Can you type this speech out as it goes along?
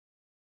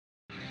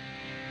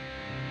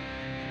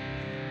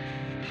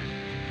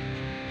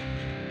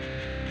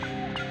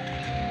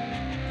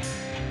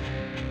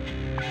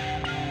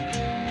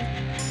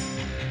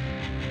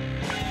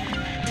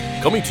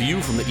Coming to you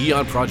from the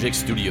Eon Project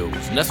Studios,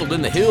 nestled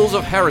in the hills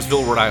of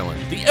Harrisville, Rhode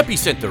Island, the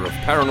epicenter of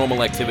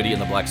paranormal activity in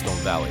the Blackstone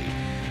Valley.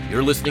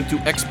 You're listening to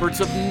Experts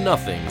of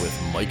Nothing with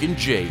Mike and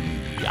Jay.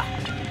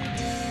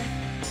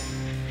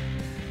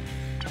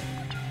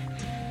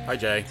 Hi,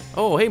 Jay.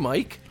 Oh, hey,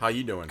 Mike. How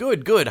you doing?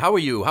 Good. How are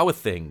you? How are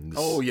things?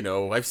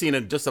 Oh, I've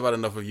seen just about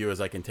enough of you as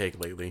I can take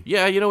lately.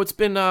 Yeah, it's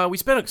been, we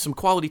spent some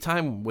quality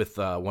time with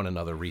one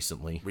another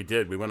recently. We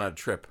did. We went on a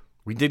trip.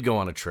 We did go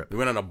on a trip. We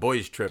went on a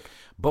boys' trip.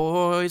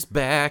 Boys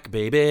back,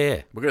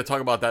 baby. We're going to talk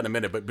about that in a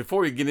minute, but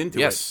before we get into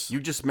Yes. it, you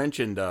just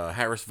mentioned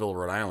Harrisville,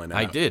 Rhode Island.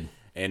 I did.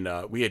 And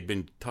we had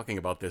been talking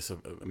about this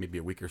maybe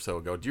a week or so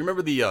ago. Do you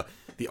remember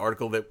the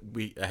article that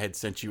I had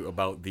sent you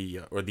about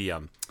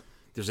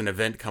there's an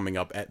event coming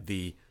up at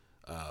the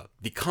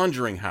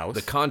Conjuring House.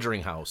 The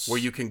Conjuring House. Where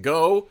you can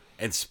go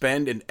and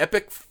spend an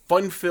epic,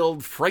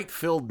 fun-filled,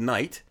 fright-filled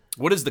night.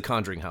 What is the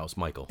Conjuring House,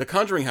 Michael? The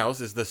Conjuring House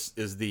is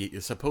the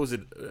supposed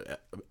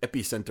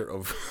epicenter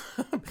of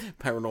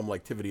paranormal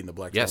activity in the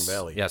Blackstone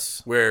Valley.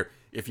 Yes. Where,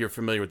 if you're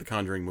familiar with the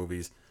Conjuring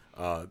movies,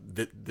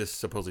 this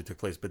supposedly took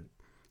place. But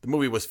the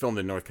movie was filmed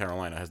in North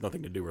Carolina. It has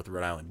nothing to do with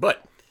Rhode Island.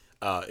 But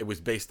it was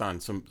based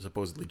on some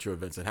supposedly true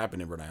events that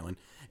happened in Rhode Island.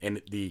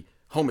 And the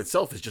home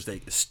itself is just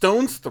a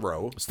stone's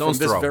throw from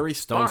this very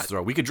spot. Stone's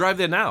throw. We could drive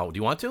there now. Do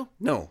you want to?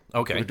 No.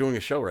 Okay. We're doing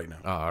a show right now.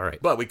 Oh, all right.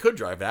 But we could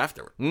drive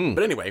after.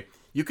 But anyway,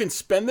 you can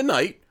spend the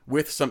night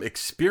with some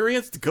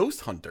experienced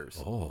ghost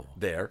hunters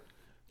there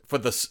for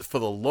the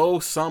low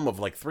sum of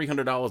like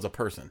 $300 a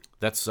person.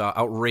 That's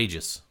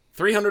outrageous.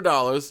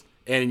 $300,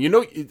 and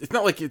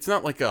it's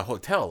not like a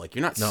hotel. Like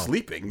you're not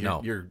sleeping.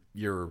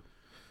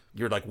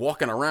 You're like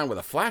walking around with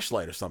a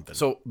flashlight or something.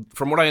 So,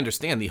 from what I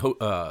understand,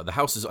 the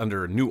house is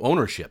under new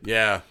ownership.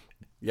 Yeah.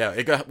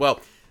 It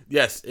got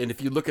yes. And if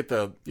you look at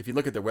their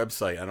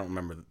website, I don't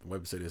remember the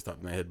website off the top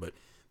of my head, but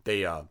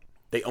they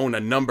own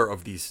a number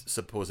of these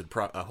supposed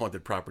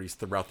haunted properties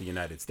throughout the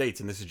United States,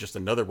 and this is just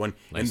another one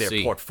in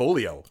their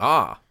portfolio.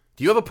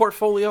 Do you have a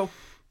portfolio?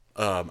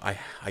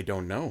 I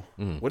don't know.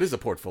 What is a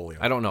portfolio?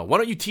 I don't know. Why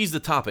don't you tease the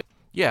topic?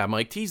 Yeah,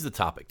 Mike, tease the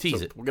topic.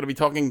 Tease it. We're going to be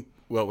talking.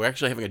 Well, we're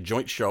actually having a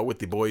joint show with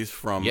the boys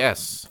from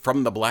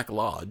the Black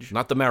Lodge.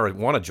 Not the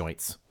marijuana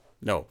joints.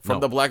 No,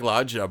 the Black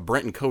Lodge,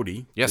 Brent and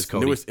Cody. Yes,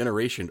 Cody. Newest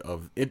iteration.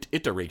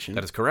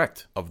 That is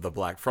correct. Of the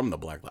Black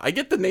Lodge. I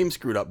get the name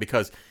screwed up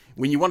because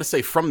when you want to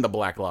say from the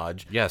Black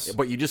Lodge, yes,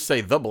 but you just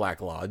say the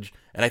Black Lodge,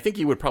 and I think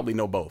you would probably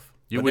know both.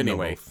 You would know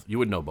both.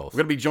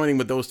 We're going to be joining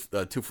with those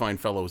two fine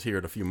fellows here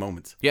in a few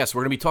moments. Yes,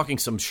 we're going to be talking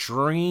some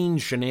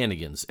strange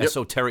shenanigans,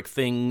 esoteric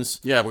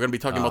things. Yeah, we're going to be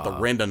talking about the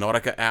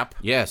RANDONAUTICA app.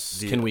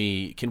 Yes. Can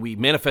we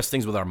manifest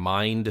things with our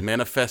mind?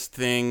 Manifest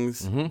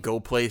things, go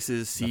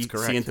places, see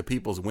into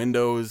people's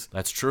windows.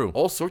 That's true.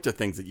 All sorts of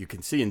things that you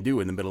can see and do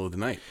in the middle of the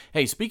night.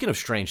 Hey, speaking of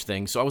strange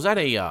things, so I was at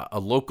a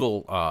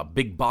local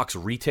big box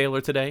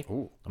retailer today.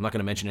 Ooh. I'm not going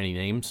to mention any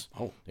names.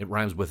 Oh. It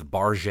rhymes with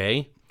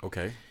Barget.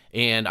 Okay.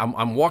 And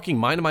I'm walking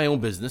minding my own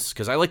business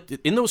because I like to,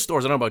 in those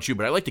stores, I don't know about you,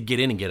 but I like to get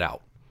in and get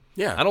out.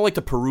 Yeah. I don't like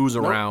to peruse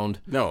around.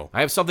 No.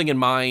 I have something in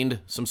mind,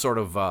 some sort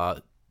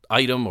of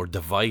item or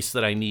device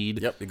that I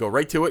need. Yep. You go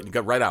right to it and go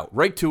right out.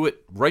 Right to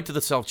it, right to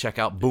the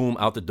self-checkout, boom,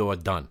 out the door,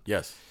 done.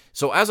 Yes.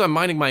 So as I'm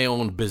minding my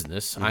own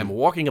business, I'm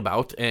walking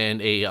about,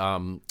 and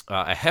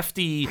a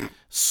hefty,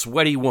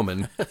 sweaty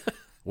woman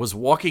was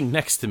walking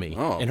next to me,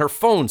 and her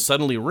phone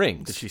suddenly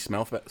rings. Did she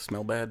smell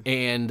bad?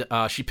 And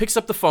she picks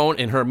up the phone,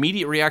 and her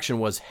immediate reaction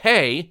was,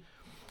 hey,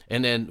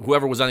 and then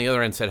whoever was on the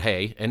other end said,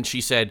 hey, and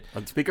she said...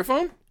 On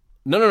speakerphone?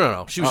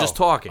 No. She was just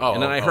talking,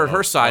 and then I heard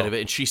her side of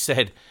it, and she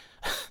said,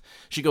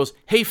 she goes,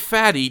 hey,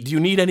 fatty, do you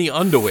need any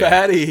underwear?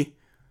 Fatty?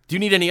 Do you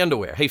need any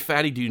underwear? Hey,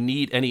 fatty, do you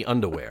need any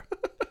underwear?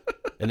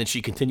 And then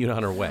she continued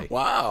on her way.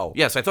 Wow.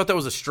 Yes, I thought that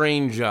was a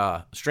strange way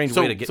to get talking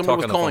on the phone. Someone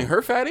was calling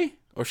her fatty?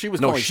 Or she was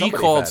calling somebody she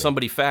called fatty?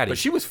 somebody fatty. But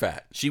she was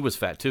fat. She was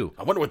fat, too.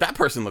 I wonder what that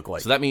person looked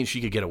like. So that means she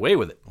could get away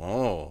with it.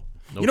 Oh.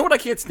 Nope. You know what I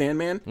can't stand,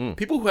 man?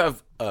 People who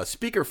have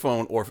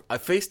speakerphone or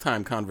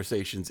FaceTime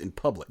conversations in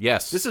public.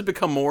 Yes. This has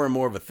become more and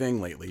more of a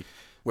thing lately,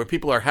 where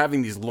people are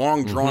having these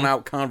long,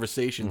 drawn-out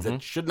conversations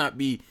that should not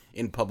be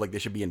in public. They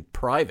should be in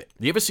private.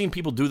 You ever seen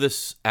people do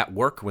this at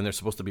work when they're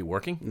supposed to be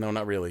working? No,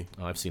 not really.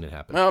 Oh, I've seen it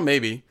happen. Well,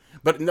 maybe.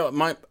 But no,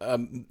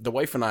 the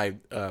wife and I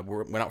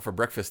went out for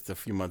breakfast a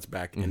few months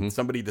back, and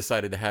somebody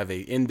decided to have a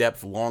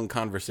in-depth, long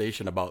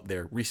conversation about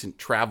their recent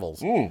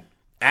travels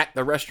at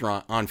the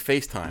restaurant on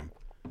FaceTime.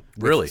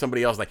 Really?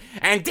 Somebody else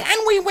and then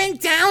we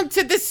went down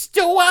to the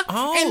store,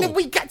 and then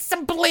we got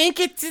some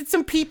blankets and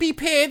some pee-pee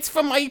pads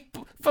for my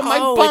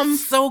bum.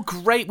 It's so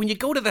great. When you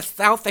go to the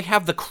South, they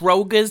have the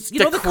Krogers. You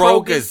know the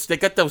Krogers. They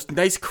got those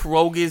nice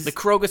Krogers. The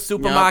Kroger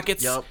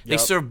supermarkets. Yep. They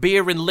serve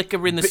beer and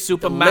liquor in the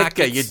supermarkets.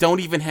 Liquor. You don't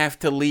even have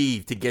to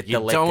leave to get the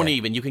liquor. You don't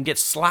even. You can get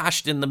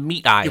sloshed in the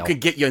meat aisle. You can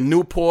get your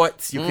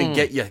Newports. You can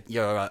get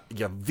your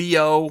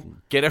VO.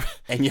 Get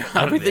and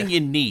everything you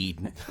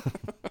need.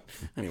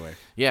 Anyway.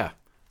 Yeah.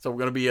 So we're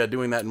going to be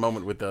doing that in a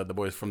moment with the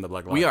boys from the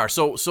Black Lodge. We are.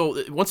 So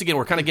once again,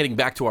 we're kind of getting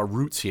back to our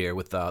roots here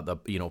with the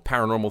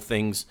paranormal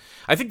things.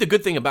 I think the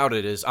good thing about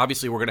it is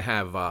obviously we're going to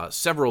have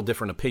several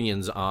different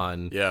opinions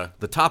on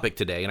the topic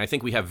today, and I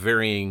think we have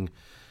varying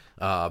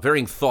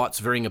thoughts,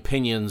 varying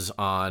opinions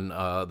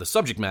on the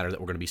subject matter that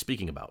we're going to be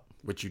speaking about.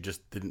 Which you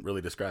just didn't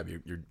really describe.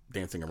 You're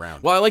dancing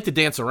around. Well, I like to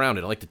dance around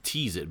it. I like to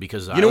tease it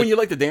because when you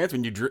like to dance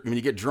when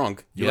you get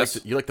drunk. You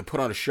like to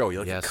put on a show. You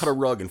like to cut a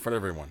rug in front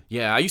of everyone.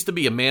 Yeah, I used to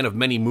be a man of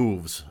many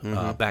moves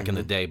back in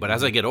the day, but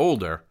as I get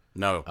older,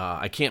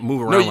 I can't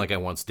move around like I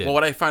once did. Well,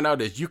 what I found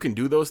out is you can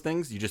do those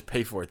things. You just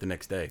pay for it the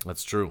next day.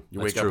 That's true.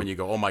 You wake up and you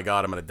go, "Oh my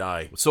God, I'm going to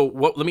die." So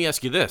let me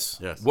ask you this.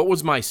 Yes. What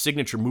was my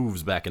signature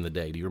moves back in the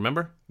day? Do you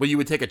remember? Well, you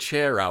would take a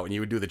chair out and you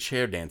would do the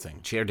chair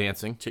dancing. Chair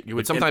dancing.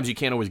 But sometimes you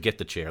can't always get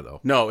the chair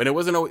though. No, and it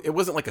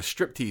wasn't like a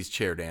striptease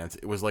chair dance.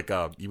 It was like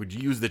you would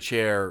use the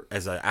chair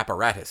as an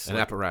apparatus.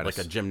 Like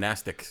a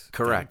gymnastics.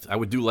 Correct. I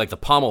would do like the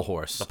pommel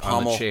horse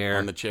on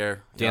the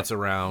chair. Dance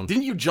around.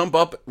 Didn't you jump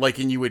up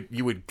and you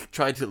would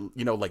try to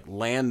like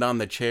land on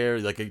the chair,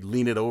 like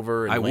lean it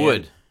over and I land?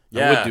 would.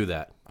 Yeah. I would do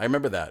that. I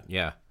remember that.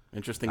 Yeah.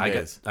 Interesting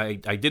days. I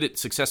did it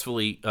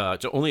successfully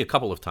only a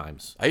couple of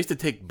times. I used to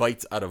take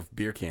bites out of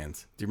beer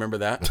cans. Do you remember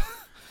that?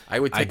 I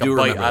would take a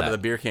bite out of the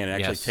beer can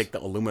and actually take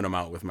the aluminum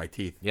out with my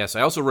teeth. Yes,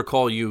 I also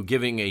recall you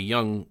giving a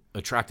young,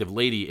 attractive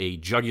lady a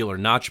jugular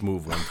notch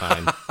move one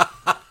time.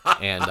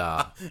 And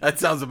that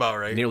sounds about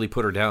right. Nearly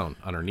put her down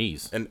on her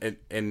knees.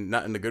 And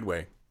not in the good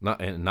way.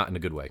 Not in a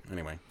good way.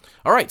 Anyway.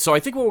 All right, so I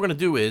think what we're going to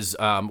do is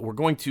we're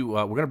going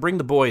to bring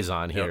the boys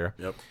on here.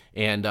 Yep.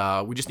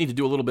 And we just need to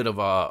do a little bit of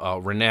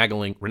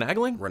renagling.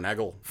 Renagling?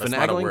 Renaggle. That's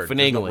not a word.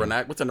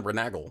 Finagling. What's a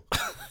renaggle?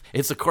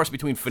 It's a cross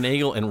between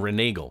finagle and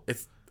renagle.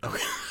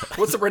 Okay.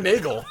 What's a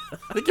renagle?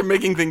 I think you're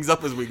making things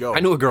up as we go. I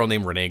knew a girl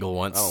named Renagle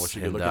once. Oh, was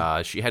she good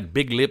looking? She had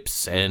big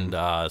lips and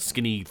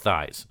skinny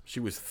thighs. She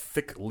was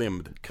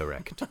thick-limbed.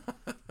 Correct.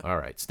 All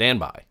right, stand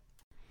by.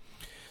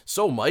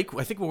 So, Mike,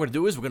 I think what we're going to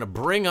do is we're going to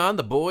bring on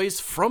the boys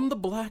from the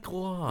Black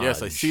Lodge.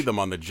 Yes, I see them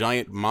on the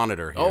giant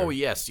monitor here. Oh,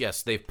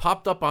 yes. They've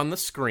popped up on the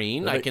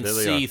screen. I can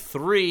see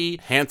three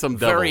handsome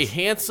very devils.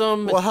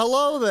 Handsome. Well,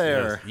 hello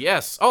there.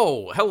 Yes.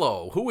 Oh,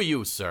 hello. Who are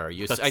you, sir?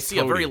 I see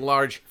Cody. A very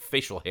large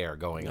facial hair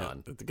going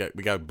on.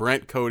 We got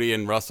Brent, Cody,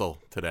 and Russell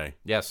today.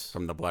 Yes.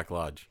 From the Black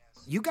Lodge.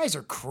 You guys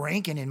are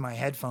cranking in my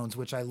headphones,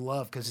 which I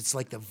love because it's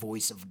like the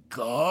voice of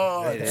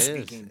God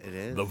speaking. It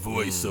is. The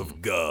voice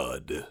of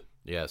God.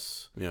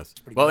 Yes.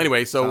 Well,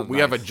 anyway, so we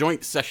have a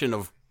joint session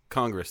of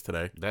Congress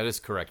today. That is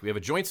correct. We have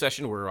a joint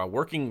session. We're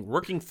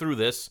working through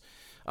this.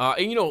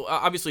 And,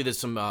 obviously there's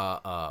some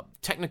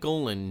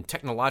technical and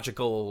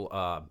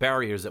technological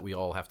barriers that we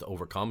all have to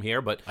overcome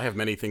here. But I have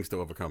many things to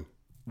overcome.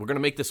 We're going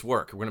to make this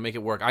work. We're going to make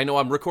it work. I know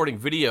I'm recording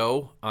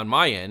video on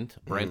my end.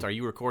 Brent, are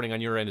you recording on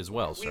your end as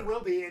well, sir? We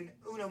will be in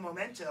uno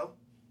momento.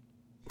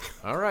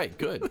 All right,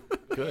 good.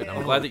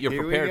 I'm glad that you're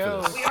prepared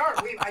for this. We are.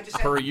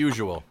 Per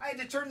usual. I had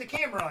to turn the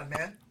camera on,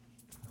 man.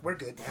 We're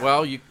good now.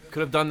 Well, you could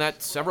have done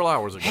that several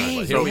hours ago. Hey,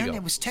 but here we man, go.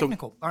 it was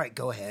technical. All right,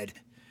 go ahead.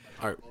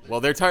 All right. Well,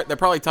 they're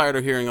probably tired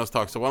of hearing us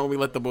talk. So why don't we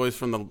let the boys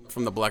from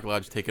the Black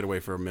Lodge take it away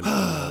for a minute?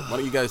 Why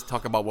don't you guys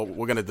talk about what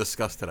we're going to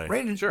discuss today?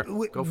 Brandon, sure.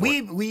 Go for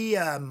it. We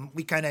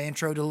kind of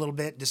introed a little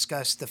bit,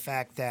 discussed the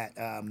fact that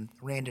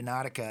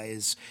Randonautica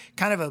is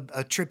kind of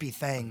a trippy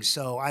thing.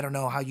 So I don't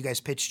know how you guys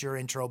pitched your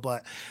intro,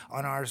 but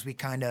on ours we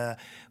kind of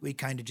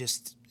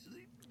just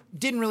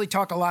didn't really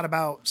talk a lot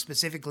about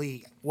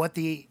specifically what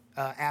the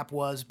app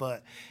was,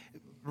 but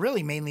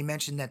really mainly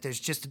mentioned that there's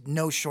just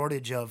no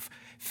shortage of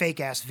fake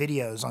ass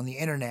videos on the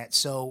internet.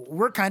 So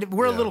we're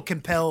a little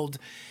compelled.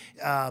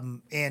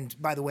 And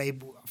by the way,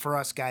 for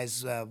us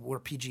guys, we're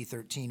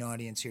PG-13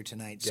 audience here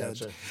tonight.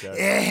 Gotcha.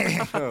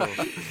 So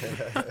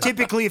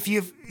typically, if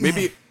you've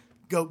maybe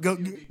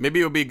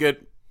maybe it would be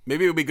good.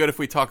 Maybe it would be good if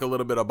we talk a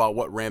little bit about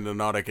what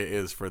Randonautica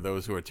is for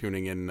those who are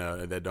tuning in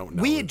that don't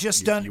know. We had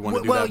just done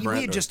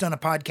a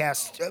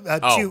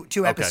podcast,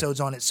 two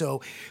episodes on it,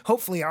 so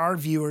hopefully our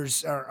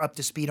viewers are up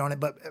to speed on it.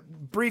 But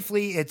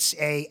briefly, it's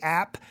a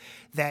app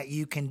that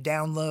you can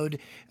download.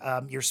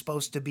 You're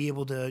supposed to be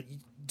able to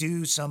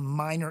do some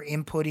minor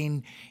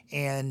inputting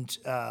and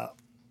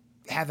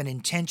have an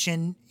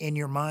intention in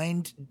your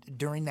mind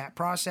during that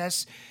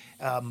process.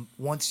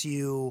 Once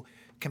you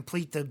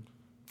complete the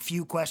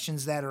few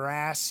questions that are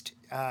asked,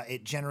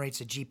 it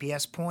generates a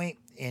GPS point,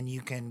 and you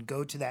can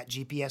go to that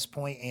GPS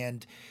point,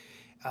 and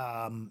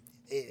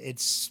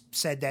it's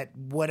said that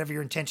whatever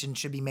your intention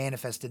should be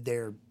manifested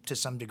there to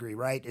some degree,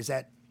 right? Does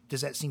that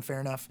seem fair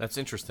enough? That's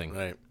interesting.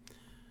 Right.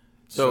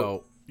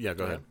 So yeah,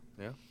 go ahead.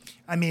 Yeah.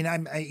 I mean,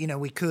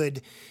 we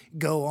could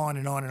go on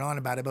and on and on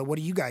about it, but what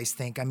do you guys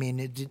think? I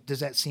mean,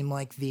 does that seem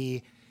like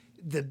the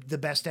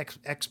best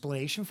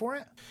explanation for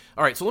it?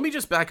 All right, so let me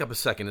just back up a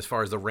second as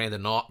far as the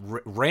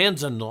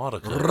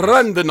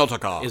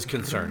Randonautica is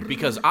concerned,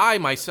 because I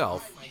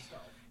myself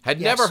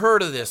had never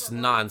heard of this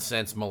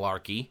nonsense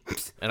malarkey,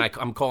 and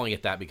I'm calling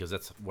it that because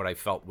that's what I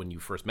felt when you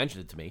first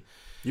mentioned it to me.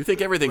 You think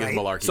everything is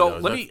malarkey?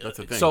 So that's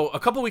the thing. So a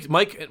couple weeks,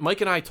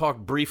 Mike and I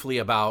talked briefly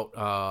about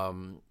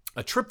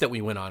a trip that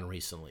we went on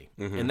recently,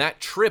 and that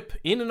trip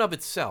in and of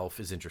itself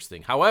is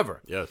interesting.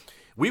 However,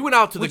 we went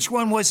out to which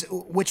one was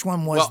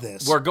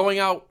this? We're going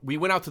out. We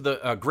went out to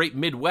the Great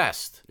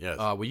Midwest,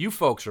 where you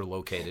folks are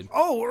located.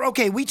 Oh,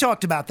 okay. We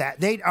talked about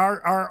that.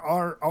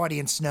 Our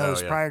audience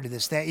knows prior to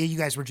this that you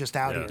guys were just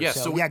out here. Yeah,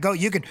 so go.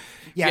 You can.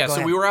 Yeah. So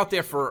ahead. we were out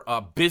there for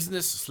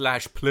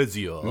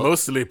business/pleasure.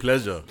 Mostly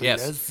pleasure.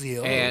 Yes.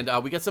 And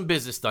we got some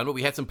business done, but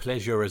we had some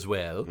pleasure as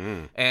well.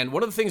 And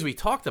one of the things we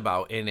talked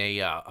about in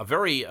a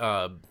very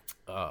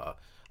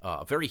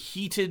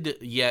heated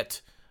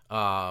yet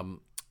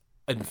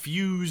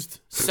infused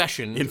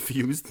session,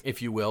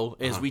 if you will,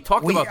 is we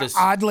talked about this.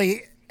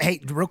 Oddly, hey,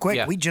 real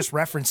quick, we just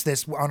referenced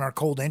this on our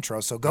cold intro,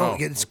 so go.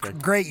 It's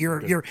great.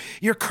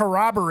 You're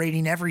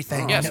corroborating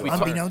everything,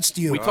 unbeknownst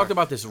to you. We talked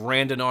about this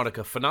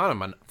Randonautica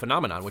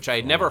phenomenon, which I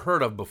had never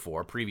heard of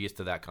before, previous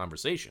to that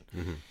conversation.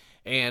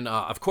 And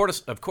of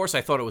course,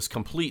 I thought it was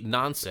complete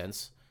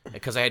nonsense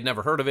because I had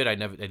never heard of it. I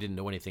didn't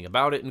know anything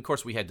about it, and of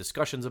course, we had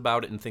discussions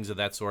about it and things of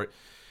that sort.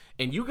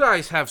 And you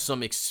guys have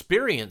some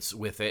experience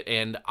with it,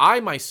 and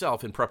I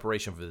myself, in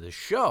preparation for this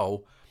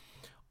show,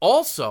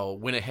 also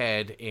went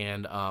ahead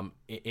and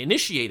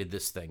initiated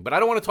this thing. But I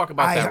don't want to talk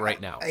about that right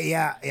now.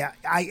 Yeah.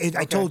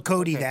 I told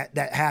Cody that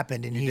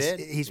happened, and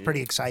he's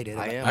pretty excited.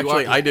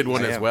 Actually, I did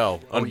one as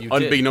well,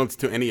 unbeknownst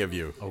to any of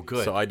you. Oh,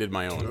 good. So I did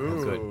my own.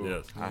 Oh, good.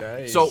 Yes.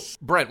 Nice. So,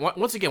 Brent,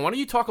 once again, why don't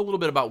you talk a little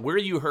bit about where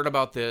you heard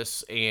about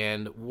this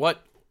and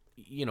what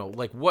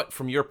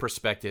from your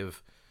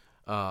perspective,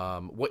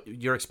 what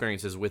your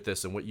experience is with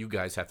this and what you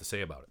guys have to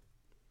say about it.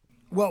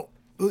 Well,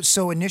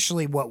 so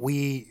initially what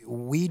we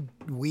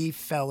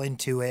fell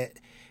into it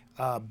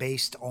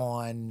based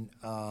on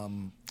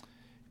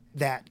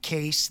that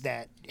case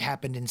that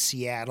happened in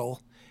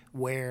Seattle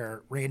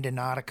where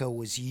Randonautica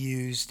was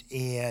used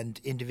and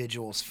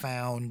individuals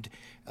found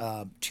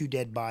 2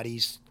 dead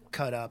bodies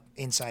cut up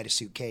inside a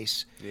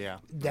suitcase. Yeah.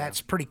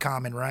 That's pretty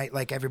common, right?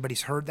 Like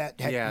everybody's heard that?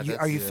 Yeah.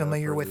 Are you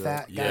familiar with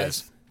that, guys?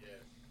 Yes.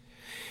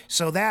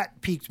 So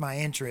that piqued my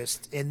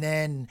interest, and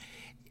then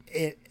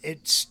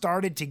it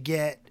started to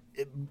get.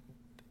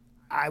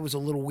 I was a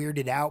little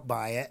weirded out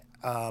by it.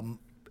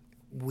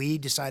 We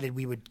decided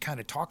we would kind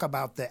of talk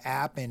about the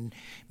app and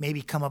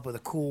maybe come up with a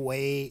cool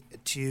way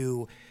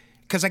to,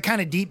 because I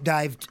kind of deep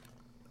dived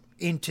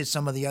into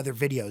some of the other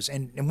videos,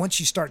 and once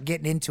you start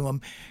getting into them,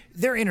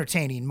 they're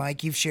entertaining.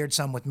 Mike, you've shared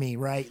some with me,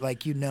 right?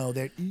 Like they're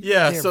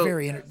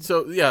very entertaining.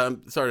 So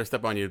I'm sorry to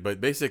step on you, but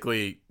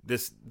basically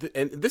this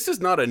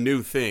is not a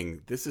new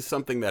thing. This is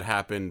something that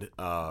happened.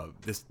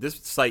 This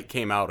site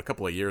came out a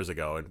couple of years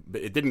ago, and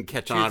it didn't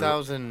catch on.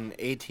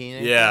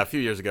 2018. A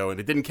few years ago, and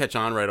it didn't catch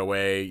on right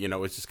away. You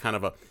know, it's just kind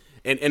of a.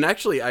 And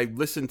actually, I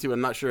listened to.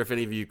 I'm not sure if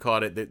any of you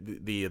caught it.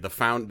 The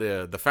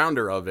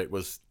founder of it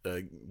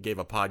gave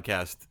a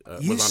podcast.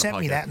 You sent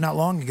me that not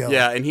long ago.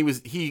 Yeah, and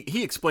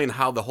he explained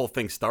how the whole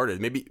thing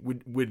started. Maybe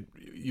would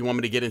you want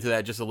me to get into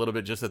that just a little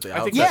bit, just at the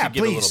outset? I think you should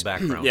give a little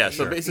background. Yeah,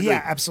 so basically,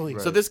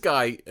 absolutely. So this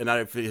guy, and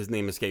his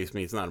name escapes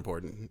me. It's not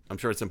important. I'm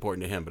sure it's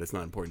important to him, but it's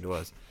not important to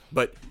us.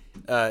 But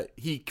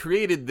he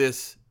created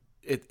this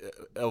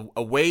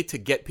a way to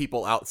get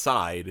people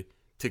outside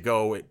to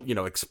go,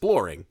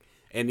 exploring.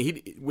 And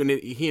he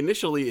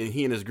initially and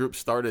his group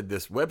started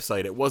this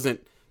website, it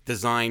wasn't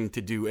designed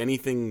to do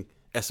anything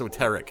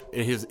esoteric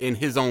in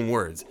his own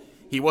words.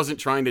 He wasn't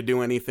trying to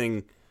do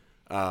anything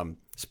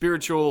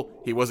spiritual.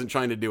 He wasn't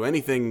trying to do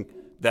anything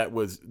that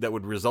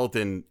would result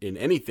in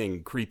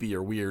anything creepy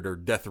or weird or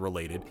death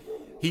related.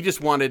 He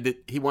just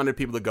wanted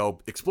people to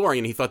go exploring,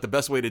 and he thought the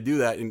best way to do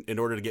that in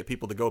order to get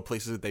people to go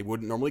places that they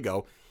wouldn't normally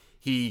go,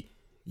 he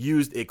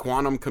used a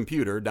quantum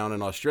computer down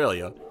in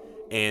Australia,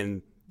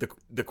 and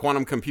the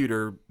quantum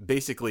computer,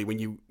 basically, when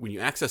you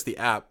access the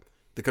app,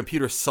 the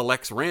computer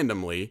selects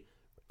randomly,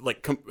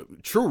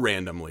 true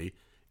randomly,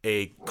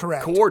 a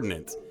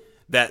coordinate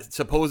that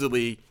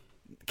supposedly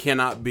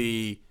cannot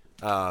be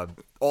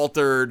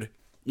altered,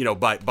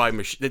 by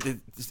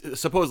machine.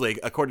 Supposedly,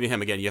 according to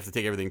him, again, you have to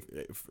take everything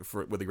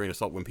with a grain of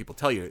salt when people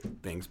tell you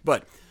things.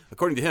 But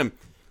according to him,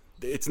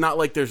 it's not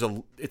like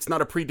it's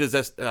not a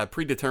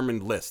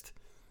predetermined list.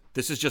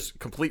 This is just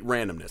complete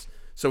randomness.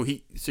 So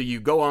you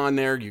go on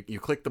there, you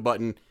click the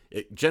button,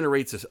 it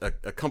generates a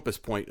compass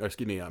point, or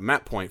excuse me, a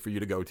map point for you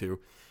to go to,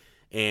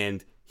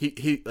 and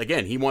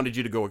he wanted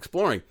you to go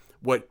exploring.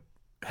 What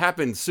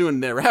happened soon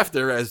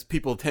thereafter, as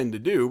people tend to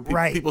do,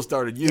 people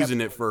started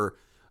using it for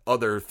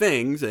other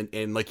things,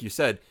 and like you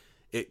said,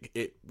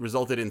 it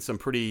resulted in some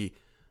pretty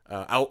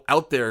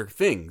out there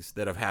things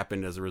that have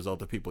happened as a result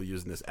of people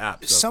using this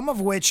app. So. Some of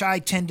which I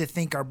tend to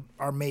think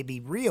are maybe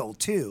real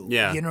too.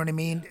 Yeah. You know what I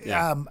mean?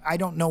 Yeah. I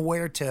don't know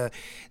where to.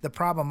 The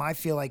problem I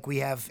feel like we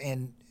have,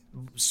 and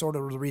sort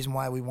of the reason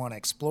why we want to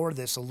explore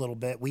this a little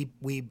bit, we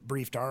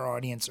briefed our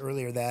audience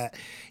earlier that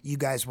you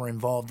guys were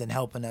involved in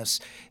helping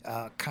us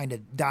kind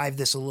of dive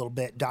this a little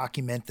bit,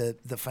 document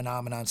the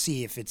phenomenon,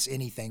 see if it's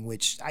anything,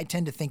 which I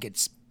tend to think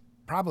it's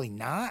probably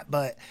not,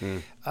 but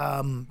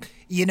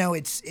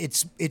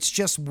it's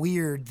just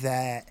weird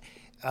that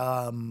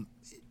I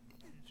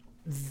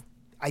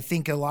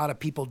think a lot of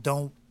people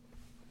don't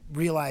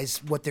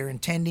realize what they're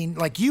intending.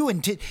 Like you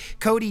and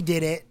Cody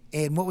did it,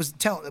 and what was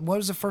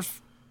the first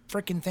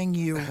freaking thing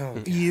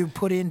you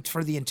put in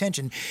for the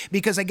intention?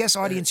 Because I guess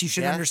audience, you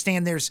should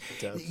understand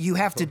you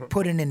have to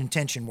put in an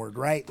intention word,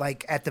 right?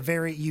 Like at the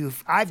very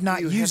I've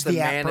not used the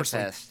app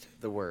personally.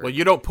 The word. Well,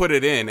 you don't put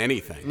it in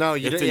anything. No,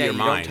 it's in your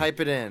mind. Don't type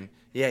it in.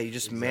 Yeah, you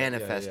just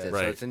manifest it,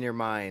 right. So it's in your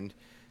mind.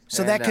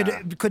 So that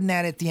couldn't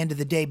that at the end of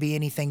the day be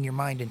anything your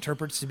mind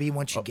interprets to be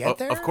once you get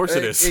there? Of course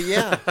it is.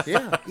 Yeah.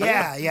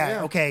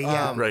 Okay,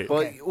 yeah. Right.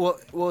 But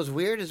what was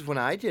weird is when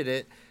I did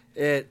it,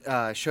 it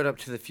showed up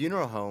to the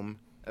funeral home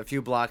a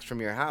few blocks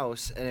from your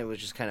house, and it was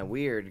just kind of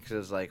weird because it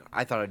was like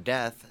I thought of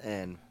death,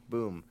 and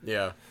boom.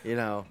 Yeah. You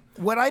know.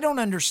 What I don't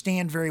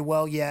understand very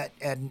well yet,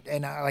 and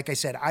like I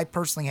said, I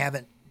personally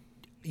haven't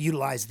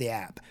utilized the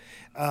app.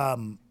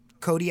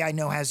 Cody, I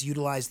know, has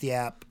utilized the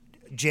app.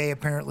 Jay,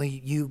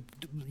 apparently, you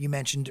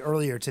mentioned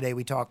earlier today,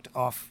 we talked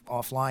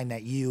offline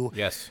that you,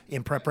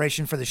 in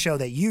preparation for the show,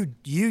 that you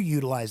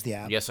utilized the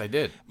app. Yes, I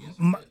did.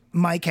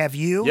 Mike, have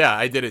you? Yeah,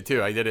 I did it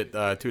too. I did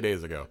it 2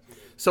 days ago.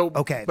 So,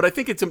 okay. But I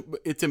think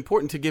it's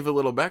important to give a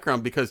little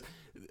background because,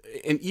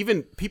 and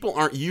even people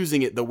aren't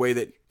using it the way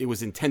that it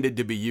was intended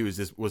to be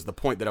used. Was the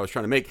point that I was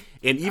trying to make.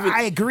 And even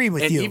I agree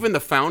with you. And even the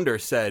founder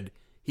said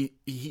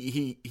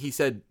he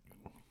said,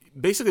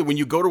 basically, when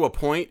you go to a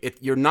point,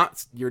 you're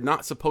not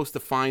supposed to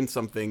find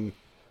something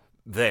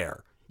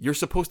there. You're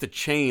supposed to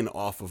chain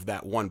off of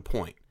that one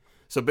point.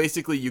 So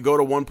basically, you go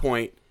to one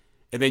point,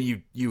 and then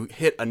you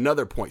hit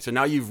another point. So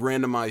now you've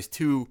randomized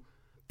 2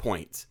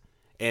 points,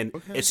 and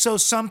so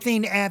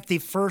something at the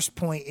first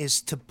point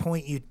is to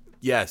point you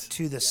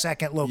to the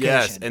second location.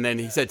 Yes, and then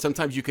he said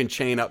sometimes you can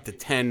chain up to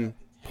 10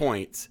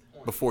 points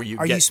before you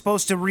Are you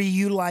supposed to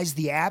reutilize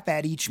the app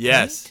at each point?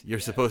 Yes,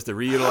 you're supposed to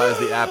reutilize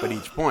the app at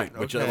each point,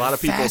 which a lot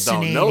of people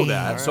don't know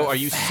that. So are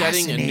you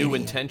setting a new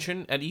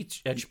intention at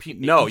each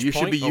No, each you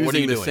should point, be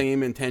using the doing?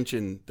 same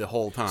intention the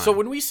whole time. So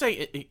when we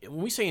say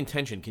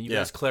intention, can you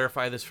guys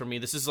clarify this for me?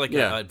 This is like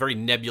a very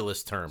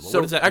nebulous term. So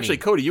what does that actually,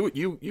 mean? Cody,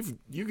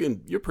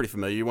 you're pretty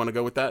familiar. You want to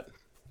go with that?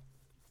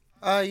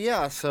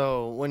 Yeah.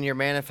 So when you're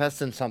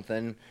manifesting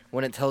something,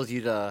 when it tells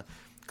you to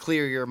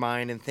clear your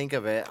mind and think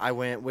of it, I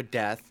went with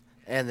death.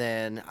 And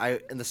then I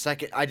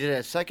did it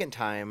a second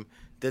time,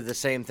 did the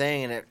same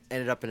thing, and it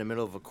ended up in the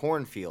middle of a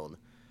cornfield.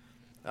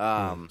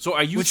 So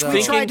are you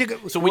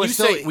thinking? So when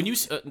you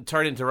sorry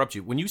to interrupt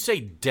you, when you say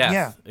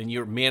death and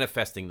you're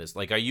manifesting this,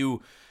 like, are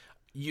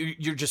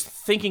you're just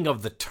thinking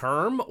of the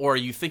term, or are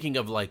you thinking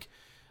of like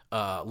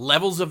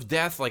levels of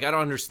death? Like, I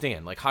don't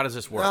understand. Like, how does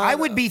this work? I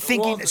would be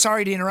thinking.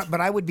 Sorry to interrupt,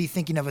 but I would be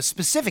thinking of a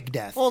specific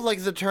death. Well,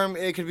 like the term,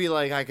 it could be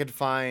like I could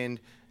find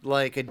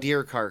like a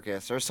deer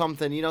carcass or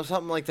something,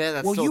 something like that.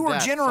 That's well, you were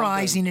death,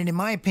 generalizing it, in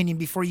my opinion,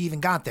 before you even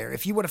got there.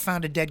 If you would have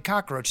found a dead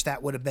cockroach,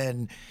 that would have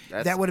been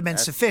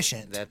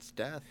sufficient. That's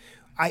death.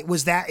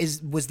 Was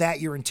that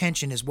your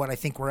intention? Is what I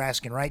think we're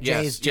asking, right?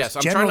 Jay, is just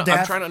I'm general death?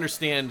 I'm trying to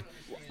understand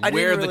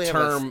where the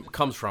term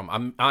comes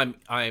from.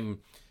 I'm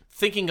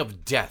thinking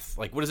of death.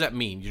 Like, what does that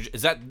mean?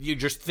 Is that you're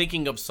just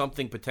thinking of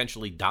something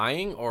potentially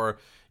dying, or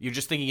you're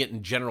just thinking it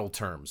in general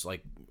terms?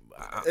 Like,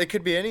 it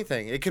could be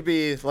anything. It could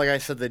be, like I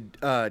said, the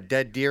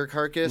dead deer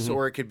carcass,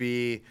 or it could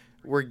be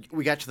where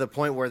we got to the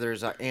point where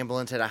there's an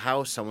ambulance at a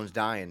house, someone's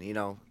dying.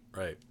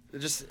 Right.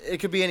 It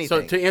could be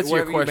anything. So to answer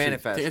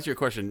your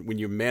question, when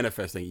you're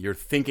manifesting, you're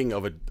thinking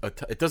of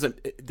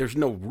there's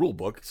no rule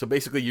book. So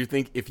basically, you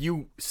think if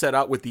you set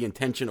out with the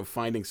intention of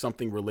finding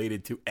something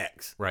related to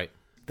X, right?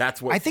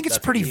 That's what I think it's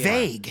pretty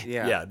vague.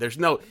 Yeah.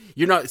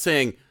 You're not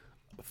saying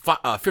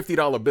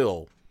 $50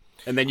 bill.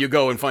 And then you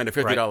go and find a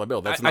 $50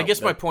 bill. I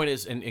guess my point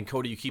is, and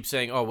Cody, you keep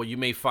saying, oh, well, you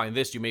may find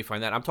this, you may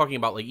find that. I'm talking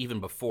about like even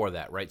before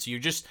that, right? So you're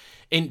just,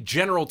 in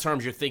general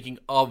terms, you're thinking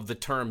of the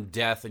term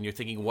death, and you're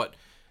thinking what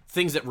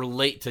things that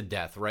relate to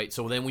death, right?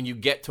 So then when you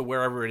get to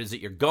wherever it is that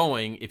you're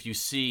going, if you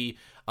see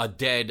a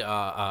dead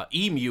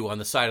emu on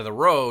the side of the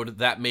road,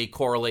 that may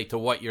correlate to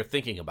what you're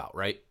thinking about,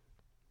 right?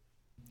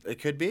 It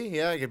could be,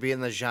 yeah. It could be in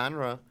the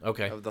genre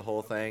of the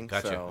whole thing.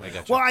 Gotcha. So. I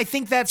gotcha. Well, I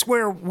think that's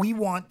where we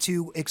want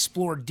to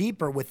explore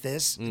deeper with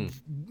this,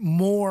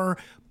 more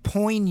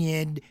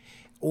poignant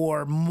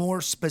or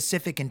more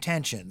specific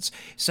intentions.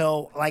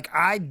 So, like,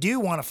 I do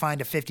want to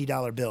find a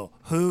 $50 bill.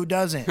 Who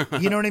doesn't?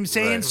 You know what I'm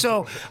saying? Right.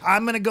 So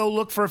I'm going to go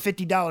look for a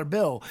 $50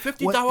 bill.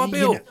 $50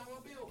 bill.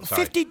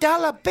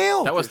 $50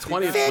 bill. That was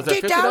 $20. Was that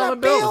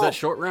 $50 bill? Was that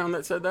Short Round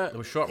that said that? It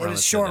was Short Round. It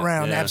was Short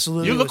Round,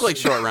 absolutely. You look like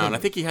Short Round. I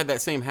think he had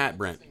that same hat,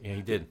 Brent. Yeah,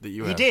 he did. That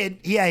you he have. did.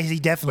 Yeah, he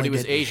definitely did.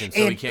 But he was Asian,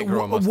 so he can't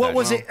grow a mustache. What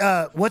was it?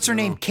 What's her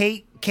name?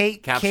 Kate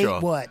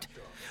what?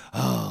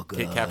 Oh, God.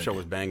 Kate Capshaw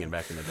was banging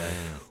back in the day.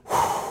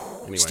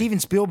 Anyway. Steven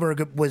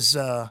Spielberg was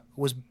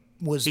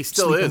he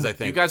still is, I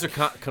think. You guys are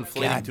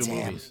conflating two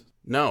movies.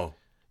 No.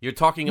 You're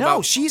talking about...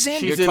 No, she's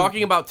in... You're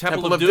talking about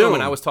Temple of Doom,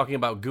 and I was talking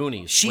about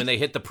Goonies, when they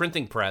hit the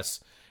printing press,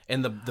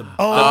 and the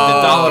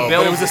dollar bill...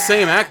 But it was the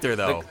same actor,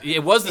 though.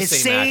 It was the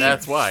same actor.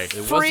 That's why. It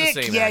was the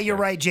same yeah, actor. you're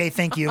right, Jay.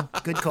 Thank you.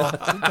 Good call.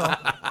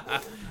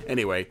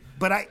 Anyway.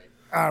 But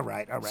all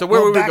right. So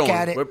where were we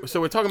going?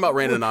 So we're talking about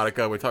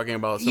Randonautica. We're talking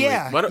about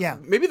somebody...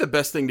 Maybe the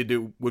best thing to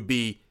do would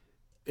be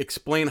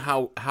explain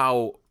how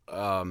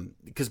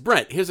because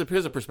Brent, here's a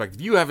perspective.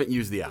 You haven't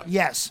used the app.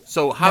 Yes.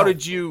 So how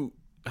did you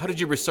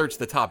research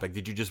the topic?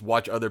 Did you just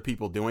watch other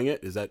people doing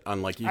it? Is that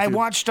unlike YouTube? I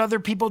watched other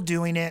people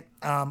doing it.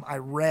 I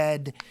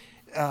read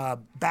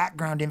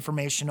background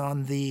information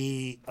on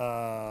the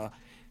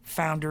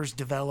founders,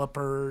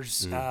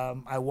 developers.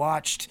 I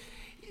watched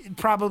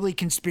probably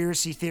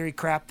conspiracy theory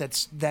crap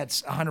that's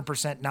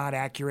 100% not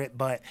accurate.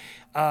 But,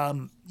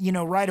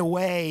 right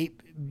away,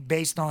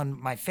 based on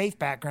my faith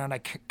background, I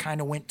kind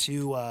of went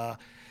to a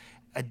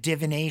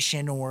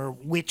divination or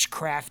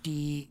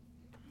witchcrafty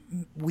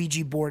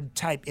Ouija board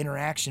type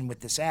interaction with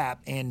this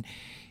app, and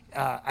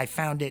I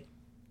found it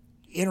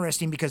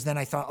interesting because then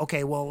I thought,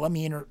 okay, well, let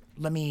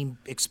me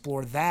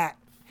explore that.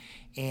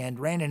 And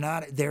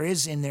Randonautica, there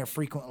is in there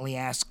frequently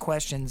asked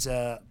questions.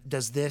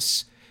 Does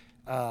this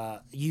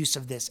use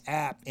of this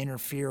app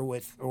interfere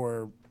with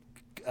or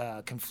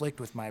conflict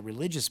with my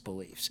religious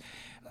beliefs?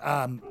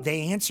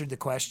 They answered the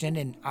question,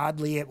 and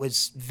oddly, it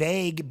was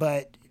vague,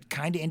 but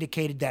kind of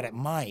indicated that it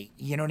might.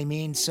 You know what I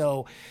mean?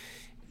 So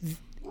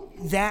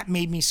that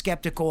made me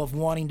skeptical of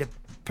wanting to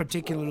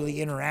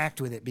particularly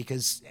interact with it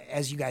because,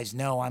 as you guys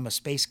know, I'm a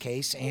space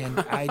case, and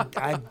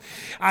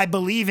I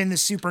believe in the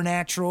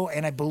supernatural,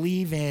 and I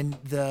believe in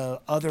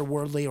the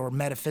otherworldly or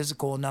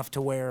metaphysical enough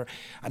to where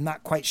I'm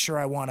not quite sure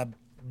I want to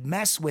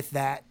mess with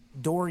that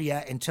door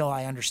yet until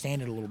I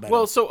understand it a little better.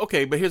 Well,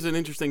 but here's an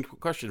interesting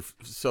question.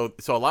 So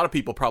a lot of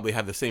people probably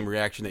have the same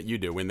reaction that you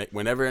do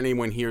whenever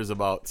anyone hears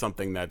about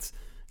something that's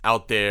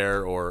out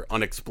there or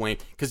unexplained,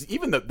 because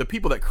even the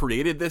people that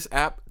created this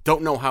app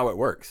don't know how it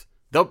works.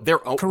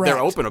 They're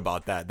open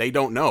about that. They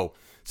don't know,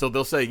 so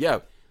they'll say, "Yeah,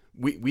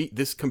 we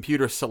this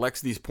computer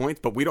selects these points,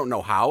 but we don't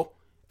know how,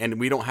 and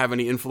we don't have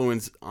any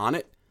influence on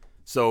it."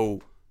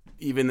 So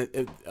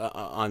even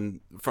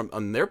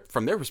from their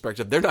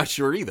perspective, they're not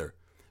sure either,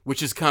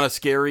 which is kind of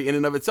scary in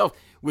and of itself.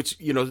 Which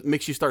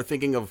makes you start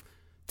thinking of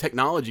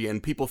technology,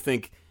 and people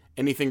think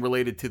anything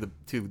related to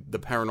the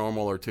paranormal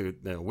or to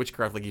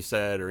witchcraft, like you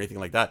said, or anything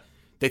like that.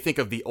 They think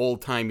of the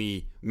old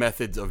timey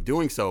methods of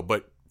doing so,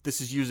 but this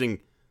is using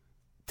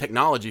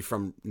technology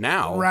from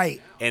now,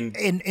 right?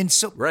 And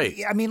so, right.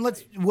 I mean,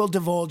 we'll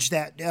divulge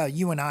that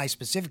you and I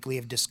specifically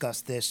have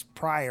discussed this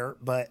prior,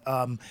 but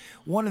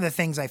one of the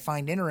things I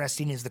find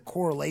interesting is the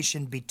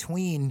correlation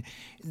between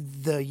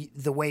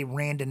the way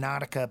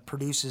Randonautica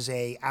produces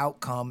a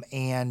outcome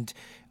and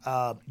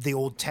the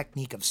old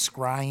technique of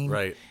scrying,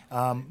 right?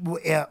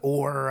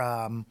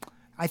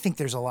 I think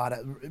there's a lot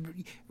of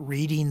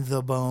reading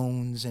the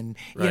bones, and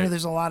right.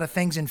 There's a lot of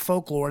things in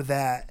folklore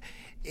that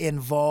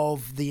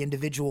involve the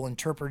individual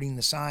interpreting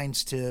the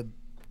signs to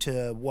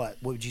what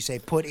would you say,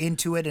 put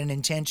into it an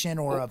intention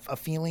or a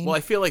feeling? Well, I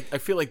feel like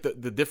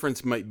the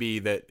difference might be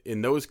that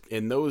in those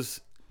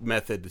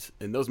methods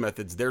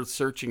they're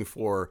searching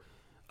for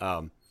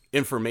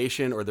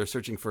information, or they're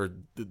searching for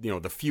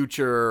the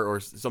future or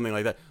something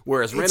like that,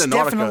 whereas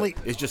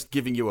Randonautica is just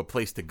giving you a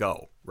place to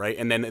go, right?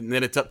 And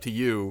then it's up to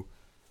you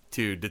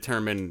to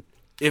determine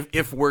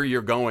if where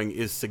you're going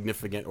is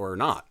significant or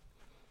not.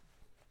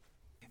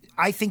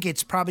 I think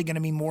it's probably going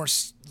to be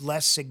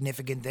less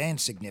significant than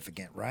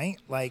significant, right?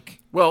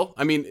 Well,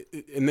 I mean,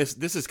 and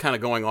this is kind of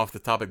going off the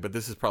topic, but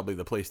this is probably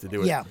the place to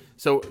do it. Yeah.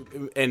 So,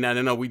 and I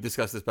know we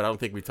discussed this, but I don't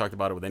think we talked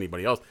about it with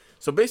anybody else.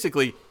 So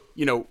basically,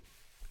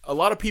 a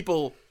lot of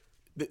people,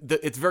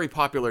 it's very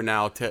popular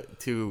now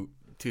to.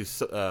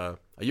 Are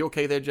you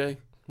okay there, Jay?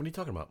 What are you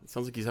talking about? It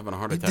sounds like he's having a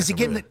heart attack. Does he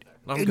get over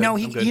there. No,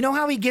 you know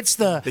how he gets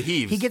the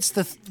heaves. He gets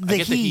the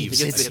heaves.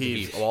 He gets the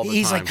heaves all the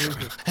he's time.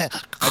 like I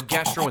have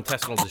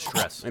gastrointestinal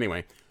distress.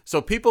 Anyway,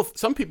 so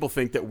some people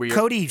think that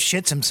Cody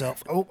shits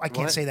himself. Oh, I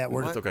can't say that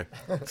word. It's okay.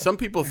 Some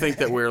people think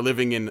that we're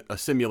living in a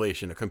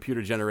simulation, a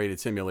computer-generated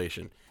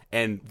simulation,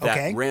 and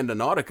that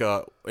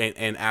Randonautica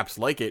and apps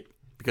like it,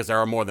 because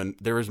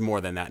there is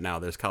more than that now.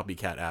 There's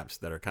copycat apps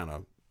that are kind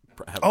of.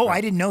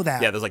 I didn't know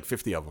that. Yeah, there's like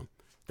 50 of them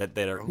that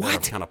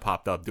have kind of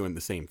popped up doing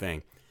the same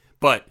thing.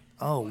 But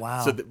oh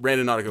wow! So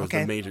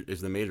Randonautica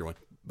is the major one.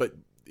 But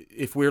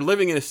if we're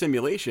living in a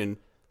simulation,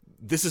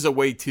 this is a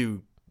way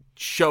to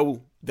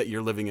show that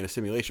you're living in a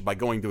simulation by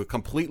going to a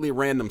completely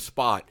random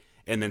spot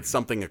and then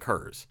something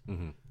occurs.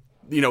 Mm-hmm.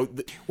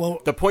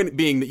 The point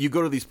being that you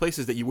go to these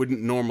places that you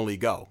wouldn't normally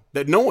go,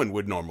 that no one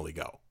would normally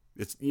go.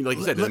 It's like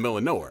you said, in the middle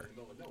of nowhere.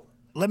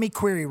 Let me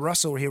query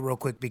Russell here real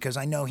quick, because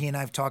I know he and I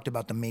have talked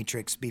about the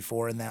Matrix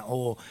before and that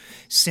whole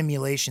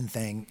simulation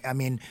thing. I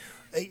mean,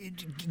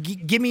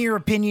 give me your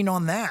opinion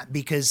on that,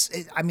 because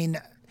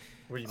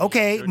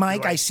okay,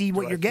 Mike, I see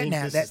what you're getting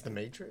at. This is the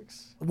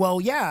Matrix?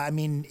 Well, yeah. I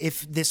mean,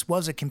 if this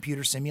was a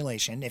computer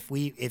simulation,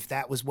 if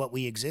that was what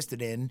we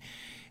existed in,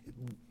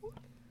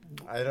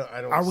 I don't.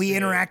 Are we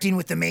interacting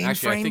with the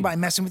mainframe by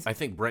messing with? I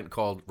think Brent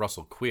called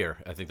Russell queer.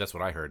 I think that's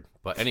what I heard.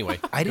 But anyway,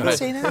 I didn't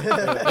say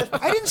that.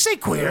 I didn't say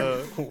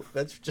queer.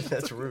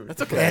 That's rude.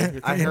 That's okay.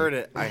 I heard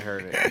it.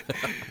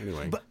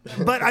 Anyway,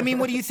 but I mean,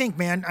 what do you think,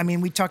 man? I mean,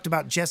 we talked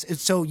about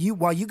so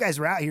while you guys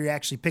were out here, you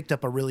actually picked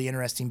up a really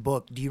interesting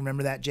book. Do you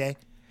remember that, Jay?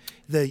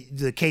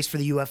 The Case for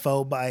the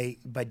UFO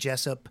by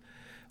Jessup.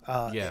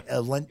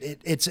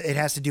 It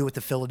has to do with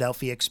the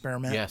Philadelphia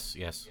experiment.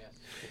 Yes.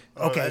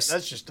 Okay.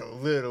 That's just a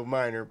little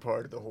minor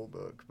part of the whole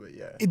book, but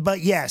yeah.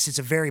 But yes, it's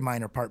a very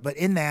minor part. But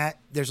in that,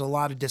 there's a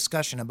lot of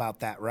discussion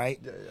about that, right?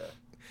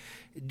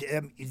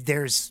 Yeah.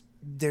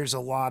 There's a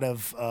lot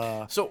of.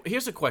 So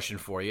here's a question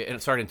for you,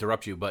 and sorry to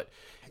interrupt you, but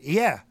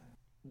yeah.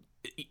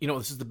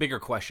 This is the bigger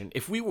question.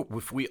 If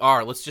we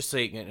are, let's just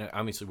say,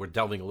 obviously we're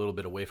delving a little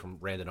bit away from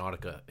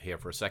Randonautica here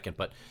for a second,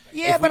 but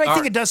yeah, but I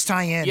think it does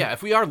tie in. Yeah,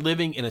 if we are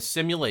living in a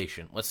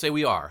simulation, let's say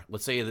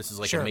this is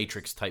like a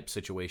Matrix type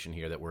situation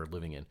here that we're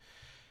living in.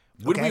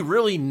 Would we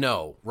really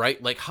know,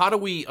 right? Like, how do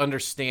we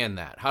understand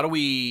that? How do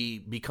we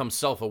become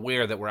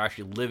self-aware that we're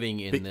actually living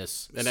in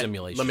this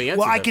simulation? Let me answer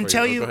Well, that I can for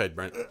tell you. you. Go ahead,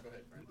 Brent.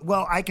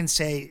 Well, I can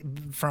say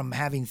from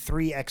having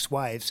 3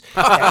 ex-wives,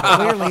 that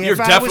clearly, you're if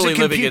I was definitely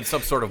a living in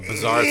some sort of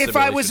bizarre if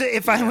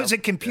simulation. I was a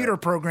computer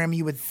program,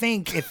 you would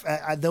think if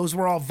those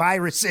were all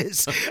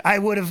viruses, I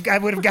would have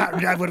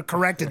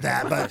corrected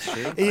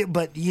that.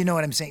 But you know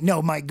what I'm saying?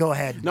 No, Mike, go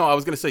ahead. No, I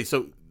was going to say,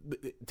 so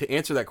to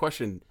answer that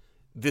question,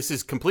 this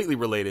is completely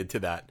related to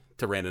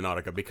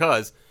Randonautica,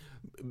 because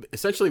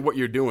essentially what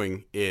you're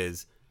doing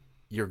is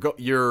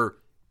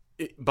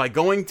by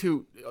going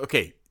to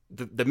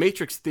the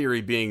Matrix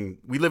theory being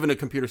we live in a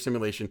computer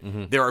simulation.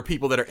 Mm-hmm. There are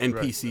people that are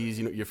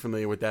NPCs. Right. You're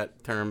familiar with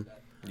that term,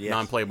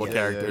 non-playable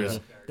characters.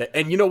 Yeah.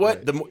 And you know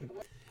what? Right.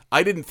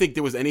 I didn't think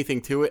there was anything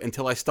to it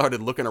until I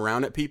started looking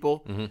around at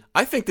people. Mm-hmm.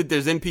 I think that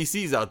there's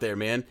NPCs out there,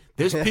 man.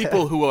 There's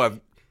people who have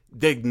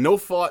no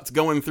thoughts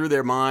going through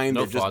their mind.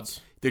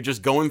 They're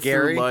just going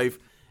through life,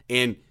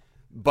 and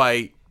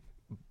by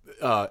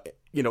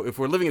if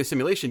we're living in a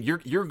simulation,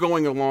 you're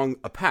going along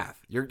a path.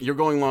 You're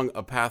going along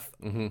a path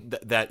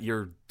that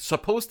you're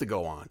supposed to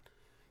go on.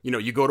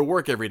 You go to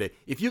work every day.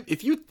 If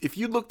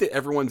you looked at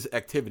everyone's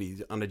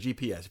activities on a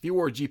GPS, if you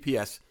wore a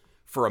GPS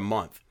for a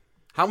month,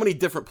 how many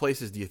different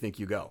places do you think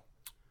you go?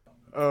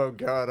 Oh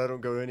God, I don't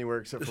go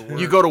anywhere except for work.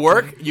 You go to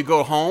work, you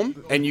go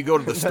home, and you go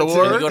to the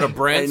store. You go to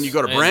Brent's. And you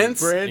go to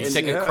Brent's. And you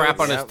take a crap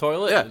on his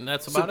toilet, and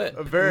that's about it.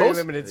 A very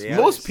limited space.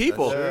 Most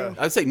people,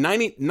 I'd say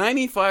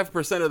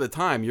 95% of the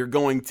time, you're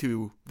going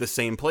to the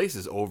same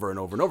places over and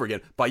over and over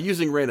again. By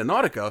using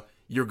Randonautica,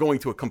 you're going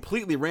to a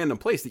completely random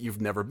place that you've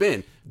never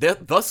been,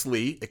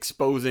 thusly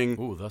exposing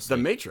the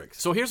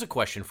Matrix. So here's a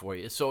question for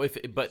you. So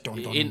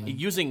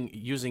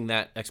using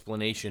that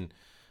explanation,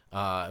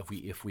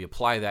 if we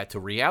apply that to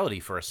reality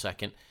for a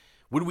second,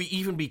 would we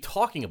even be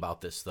talking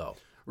about this though?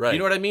 Right. You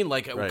know what I mean?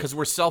 Like, because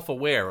we're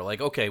self-aware.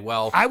 Like, okay,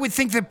 well, I would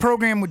think the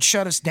program would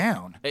shut us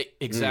down.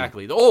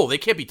 Exactly. Oh, they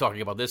can't be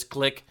talking about this.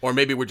 Click. Or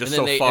maybe we're just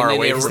far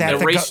away from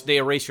it. They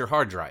erase your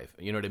hard drive.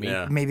 You know what I mean?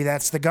 Yeah. Maybe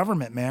that's the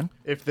government, man.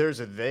 If there's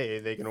a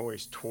they can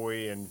always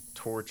toy and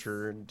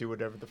torture and do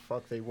whatever the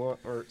fuck they want.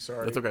 Or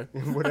sorry, that's okay.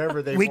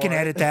 Whatever they want. We can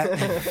edit that.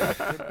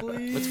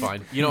 That's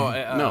fine.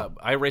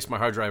 I erase my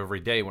hard drive every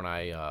day when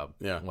I.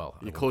 Well,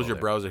 you close your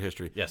browser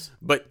history. Yes,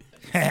 but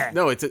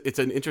no, it's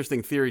an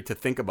interesting theory to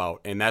think about,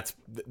 and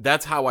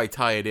that's how I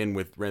tie it in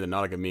with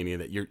Randonautica, meaning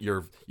that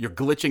you're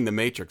glitching the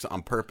Matrix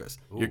on purpose.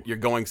 You're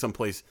going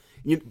someplace.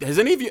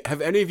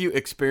 Have any of you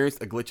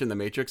experienced a glitch in the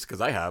Matrix?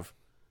 Because I have.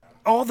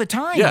 All the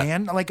time,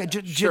 man. Like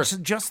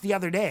just the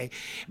other day.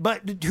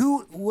 But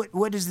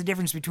what is the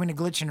difference between a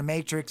glitch in a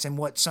Matrix and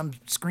what some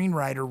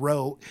screenwriter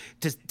wrote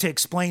to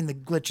explain the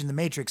glitch in the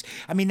Matrix?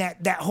 I mean,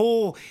 that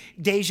whole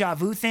deja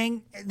vu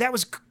thing, that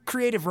was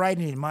creative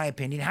writing, in my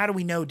opinion. How do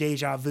we know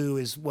deja vu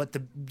is what the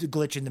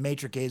glitch in the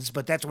Matrix is?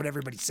 But that's what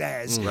everybody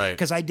says. Right.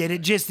 Because I did it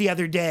just the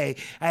other day.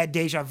 I had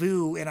deja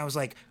vu, and I was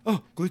like,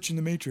 oh, glitch in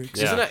the Matrix.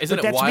 Yeah.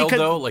 Isn't it wild,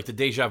 though? Like the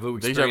deja vu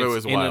experience deja vu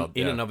is wild,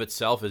 in and of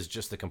itself is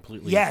just a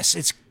completely... Yes,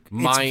 it's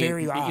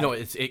very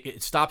odd.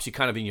 It stops you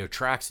kind of in your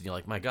tracks, and you're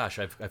like, my gosh,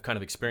 I've kind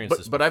of experienced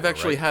this before, But I've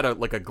actually had a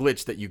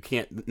glitch that you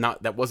can't,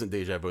 that wasn't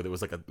deja vu, that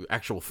was like an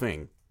actual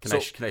thing. Can I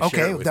share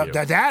it with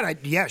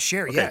you?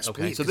 Share, okay. yes,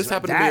 okay. please. So this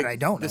happened to me. I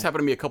don't know. This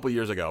happened to me a couple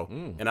years ago,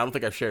 and I don't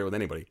think I've shared it with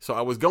anybody. So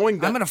I was going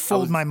down. I'm going to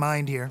fold my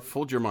mind here.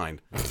 Fold your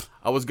mind.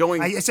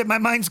 I said my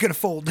mind's going to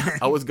fold.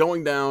 I was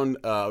going down,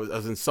 I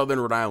was in southern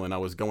Rhode Island. I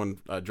was going,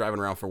 driving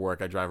around for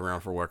work. I drive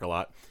around for work a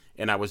lot.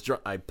 And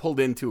I pulled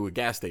into a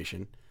gas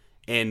station,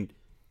 and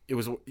it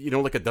was,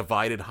 like a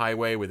divided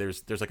highway where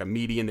there's like a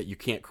median that you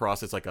can't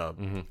cross. It's like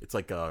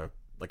a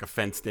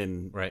fenced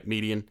in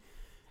median.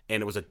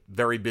 And it was a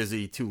very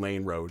busy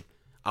 2-lane road.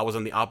 I was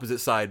on the opposite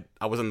side.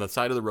 I was on the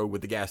side of the road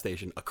with the gas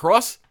station.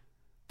 Across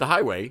the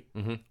highway,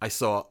 I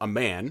saw a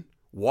man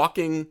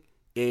walking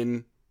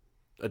in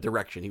a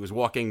direction. He was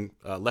walking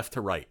left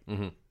to right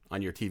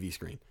on your TV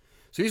screen.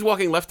 So he's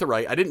walking left to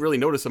right. I didn't really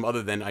notice him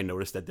other than I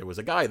noticed that there was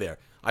a guy there.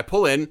 I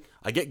pull in.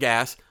 I get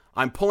gas.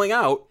 I'm pulling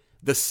out.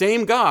 The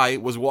same guy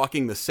was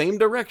walking the same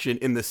direction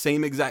in the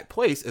same exact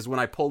place as when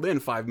I pulled in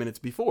 5 minutes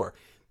before.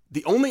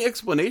 The only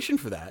explanation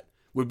for that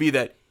would be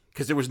that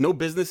because there was no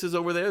businesses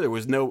over there. It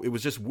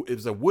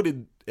was a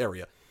wooded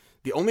area.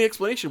 The only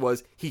explanation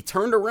was he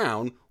turned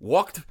around,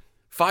 walked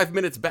 5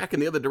 minutes back in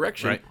the other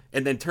direction,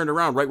 and then turned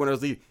around right when I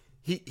was leaving.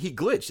 He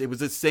glitched. It was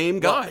the same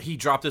guy. Well, he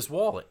dropped his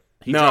wallet.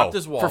 He dropped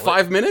his wallet for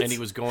 5 minutes, and he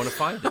was going to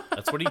find it.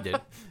 That's what he did.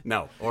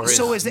 No. Or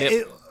So his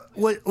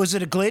was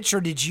it a glitch,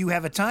 or did you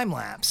have a time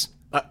lapse?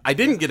 I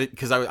didn't get it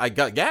because I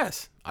got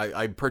gas.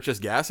 I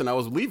purchased gas and I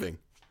was leaving.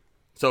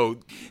 So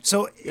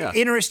yeah.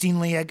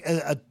 Interestingly, a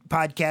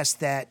podcast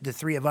that the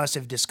three of us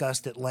have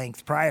discussed at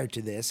length prior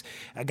to this,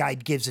 a guy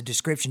gives a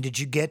description. Did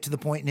you get to the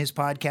point in his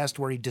podcast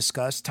where he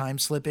discussed time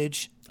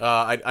slippage?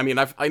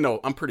 I know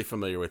I'm pretty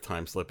familiar with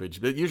time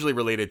slippage, but usually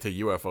related to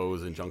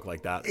UFOs and junk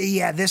like that.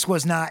 Yeah, this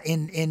was not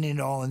in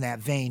all in that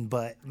vein,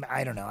 but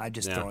I don't know. I'm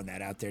just throwing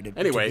that out there.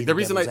 Anyway, the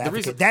reason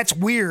that's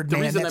weird, the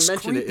man. reason That's I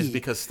mention creepy. it is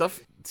because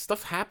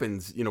stuff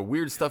happens.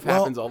 Weird stuff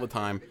happens all the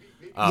time.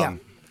 Yeah.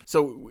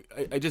 So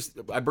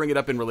I bring it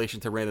up in relation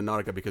to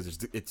Randonautica because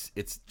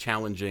it's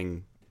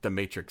challenging the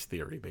Matrix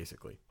theory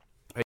basically.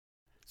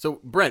 So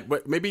Brent,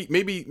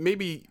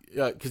 maybe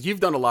because you've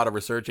done a lot of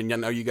research and I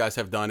know you guys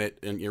have done it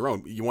in your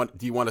own. Do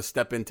you want to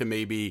step into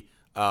maybe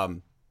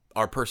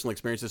our personal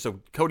experiences?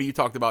 So Cody, you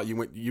talked about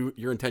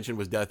your intention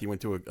was death. You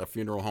went to a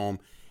funeral home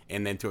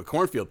and then to a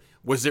cornfield.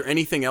 Was there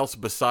anything else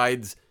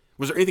besides?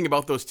 Was there anything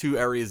about those two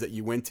areas that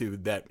you went to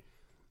that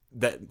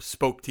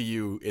spoke to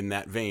you in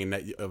that vein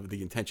of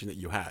the intention that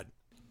you had?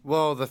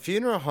 Well, the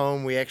funeral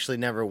home we actually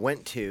never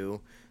went to.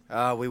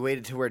 We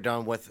waited till we were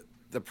done with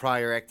the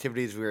prior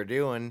activities we were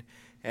doing,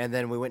 and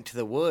then we went to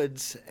the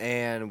woods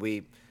and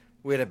we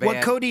had a band.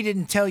 What Cody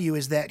didn't tell you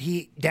is that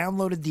he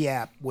downloaded the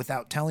app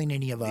without telling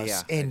any of us,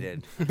 Yeah, I and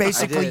did.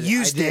 basically I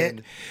used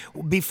did.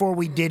 it before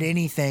we did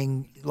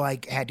anything,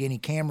 like had any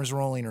cameras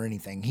rolling or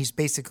anything. He's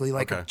basically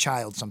like a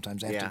child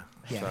sometimes. Yeah.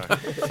 Yeah.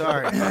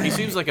 Sorry. He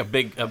seems like a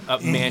big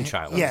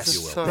man-child, Yes, if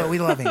you will. Sorry. but we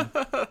love him.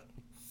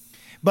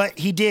 But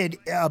he did.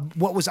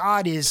 What was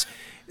odd is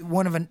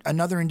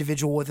another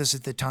individual with us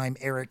at the time,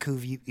 Eric, who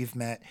you've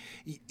met.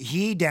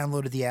 He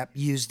downloaded the app,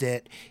 used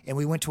it, and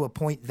we went to a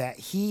point that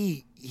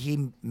he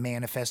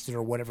manifested,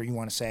 or whatever you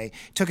want to say.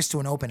 Took us to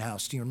an open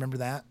house. Do you remember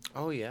that?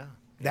 Oh yeah.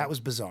 That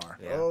was bizarre.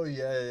 Yeah. Oh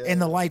yeah. And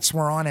the lights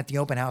were on at the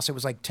open house. It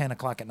was like 10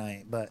 o'clock at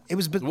night, but it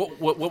was.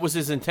 What was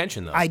his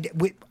intention though? I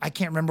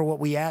can't remember what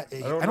we at.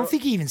 I don't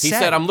think he even he said.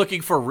 said, "I'm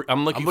looking for cheap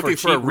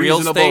a real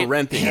reasonable estate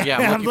renting." Yeah,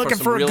 I'm looking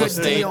some for a real good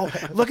estate. deal.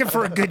 Looking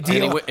for a good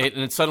And, deal.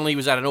 and suddenly he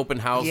was at an open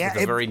house Yeah,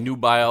 with a very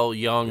nubile,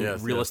 young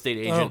Yes, real yes. estate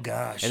agent. Oh,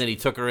 gosh. And then he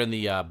took her in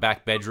the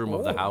back bedroom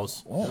of the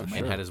house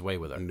and had his way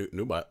with her.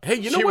 Nubile. Hey,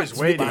 you know She what? was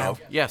waiting.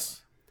 Yes.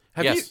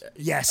 Have Yes.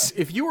 Yes.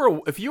 If you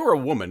were a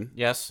woman,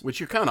 Yes.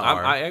 which you kind of I'm-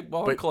 are, I'm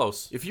but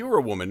close. If you were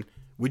a woman,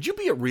 would you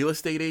be a real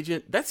estate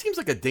agent? That seems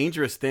like a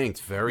dangerous thing.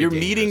 It's very You're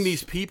dangerous. meeting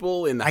these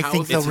people in the I house.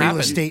 think the It's real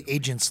happened. estate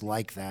agents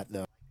like that,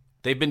 though.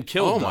 They've been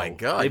killed. Oh, though. my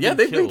God.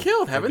 They've been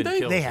killed, haven't they?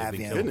 They have, been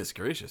yeah. killed. Goodness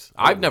gracious!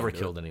 I've never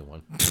killed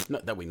anyone,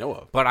 Not that we know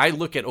of. but I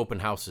look at open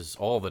houses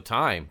all the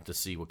time to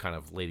see what kind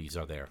of ladies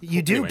are there.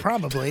 You do Anyway.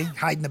 probably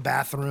hide in the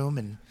bathroom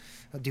and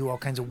do all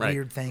kinds of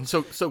weird things.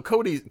 So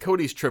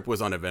Cody's trip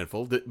was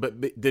uneventful.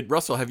 But did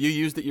Russell? Have you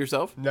used it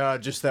yourself? No,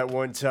 just that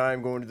one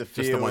time going to the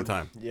field. Just the one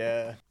time.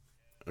 Yeah.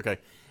 Okay.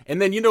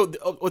 And then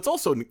what's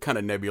also kind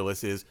of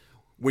nebulous is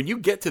when you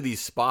get to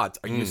these spots,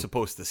 are you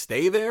supposed to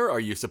stay there? Are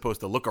you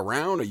supposed to look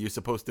around? Are you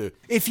supposed to?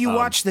 If you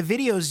watch the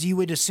videos, you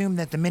would assume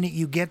that the minute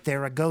you get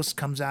there, a ghost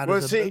comes out Well,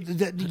 of see-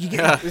 you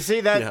get, You see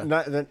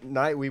that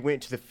night we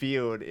went to the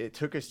field, it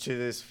took us to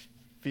this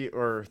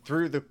or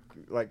through the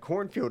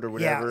cornfield or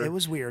whatever. it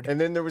was weird. And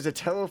then there was a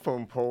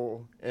telephone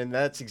pole, and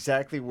that's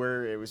exactly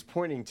where it was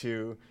pointing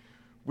to.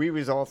 We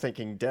was all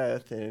thinking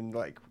death and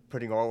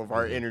putting all of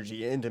our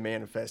energy into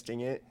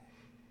manifesting it.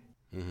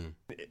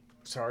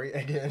 Sorry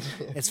again.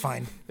 It's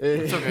fine.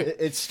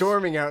 It's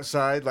storming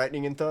outside,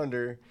 lightning and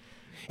thunder.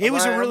 It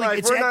was a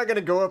really. We're not going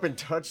to go up and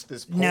touch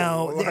this pole.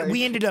 No,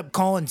 we ended up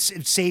calling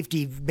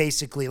safety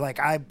basically.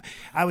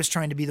 I was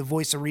trying to be the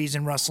voice of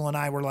reason. Russell and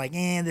I were like,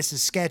 this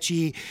is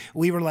sketchy.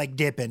 We were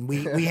dipping.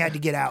 We had to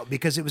get out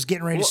because it was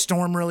getting ready to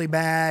storm really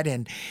bad,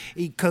 and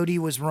Cody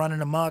was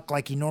running amok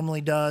like he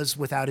normally does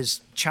without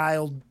his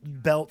child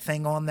belt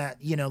thing on that,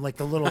 the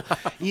little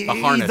harness.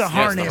 Yes, the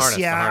harness,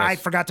 Yeah, the harness. I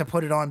forgot to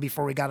put it on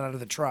before we got out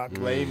of the truck.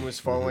 Lane was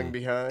falling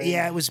behind.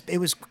 Yeah, it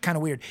was kind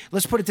of weird.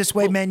 Let's put it this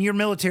way, man. You're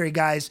military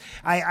guys.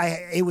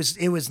 It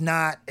was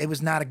not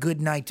a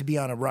good night to be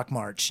on a ruck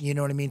march. You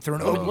know what I mean?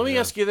 Let me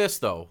ask you this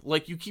though.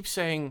 You keep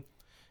saying,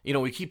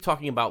 we keep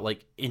talking about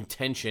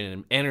intention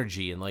and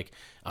energy, and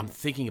I'm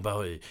thinking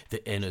about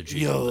the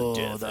energy. of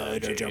the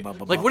death.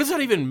 What does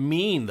that even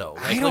mean though?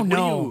 I don't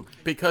know.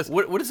 Because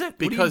what is that?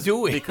 Because What are you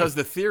doing? because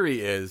the theory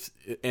is,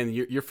 and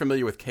you're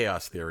familiar with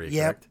chaos theory,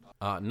 Yep.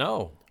 correct?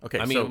 No. Okay,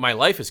 I mean, so- my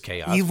life is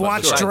chaos. You've but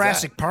watched besides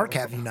Jurassic that- Park,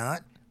 have you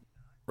not?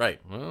 Right.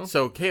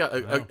 So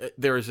chaos.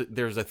 There's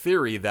a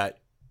theory that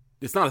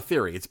it's not a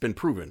theory. It's been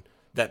proven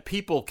that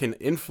people can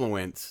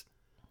influence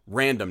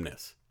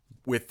randomness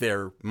with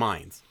their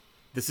minds.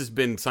 This has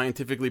been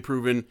scientifically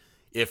proven.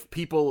 If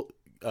people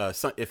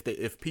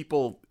if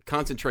people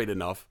concentrate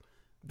enough,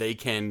 they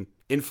can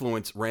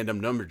influence random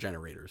number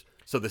generators.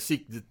 So the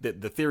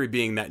theory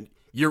being that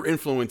you're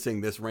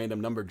influencing this random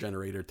number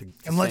generator to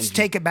And let's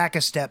take it back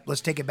a step.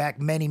 Let's take it back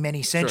many,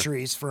 many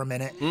centuries for a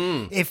minute.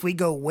 If we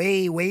go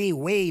way, way,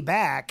 way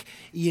back,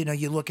 you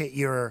look at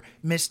your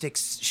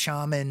mystics,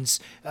 shamans,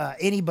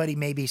 anybody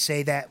maybe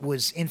say that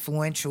was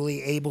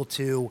influentially able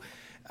to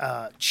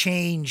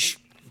change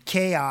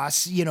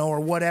chaos, or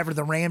whatever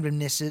the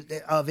randomness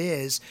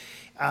is,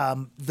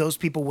 those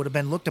people would have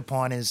been looked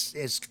upon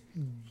as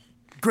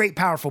great,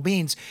 powerful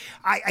beings.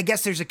 I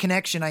guess there's a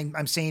connection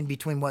I'm saying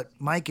between what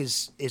Mike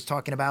is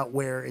talking about,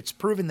 where it's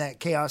proven that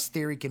chaos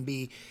theory can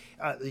be,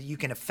 you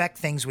can affect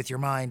things with your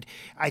mind.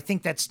 I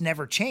think that's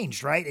never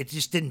changed, right? It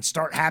just didn't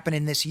start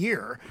happening this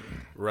year.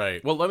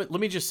 Right. Well, let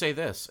me just say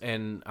this,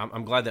 and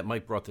I'm glad that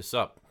Mike brought this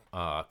up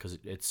because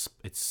it's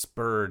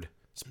spurred.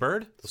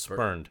 Spurred?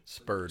 Spurned.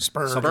 Spurred.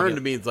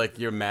 Spurred means like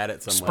you're mad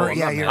at someone.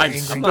 You're I'm angry.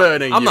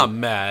 spurning I'm you. not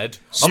mad.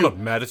 I'm not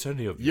mad at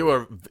any of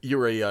you.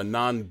 You're a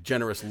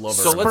non-generous lover.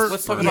 So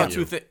let's talk about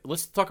you.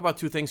 let's talk about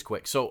two things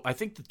quick. So I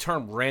think the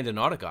term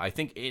randonautica, I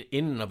think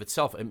in and of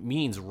itself, it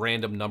means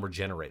random number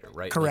generator,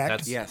 right? Correct.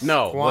 That's, Yes.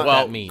 No, what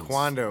that means.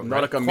 Quantum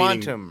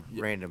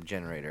random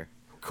generator.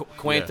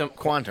 Quantum.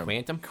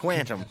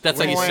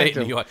 That's how you say it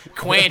in New York.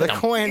 Quantum. The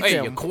quantum.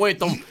 Hey, you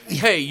quantum.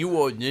 Hey, you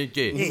are.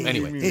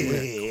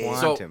 Anyway.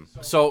 Quantum.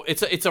 So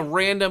it's a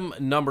random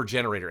number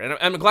generator, and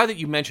I'm glad that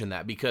you mentioned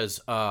that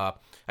because I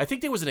think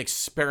there was an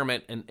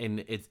experiment, and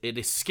it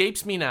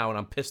escapes me now, and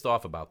I'm pissed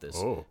off about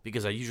this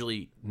because I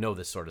usually know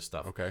this sort of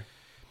stuff. Okay.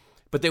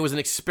 But there was an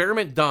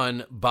experiment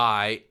done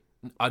by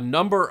a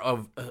number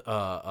of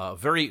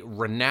very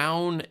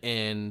renowned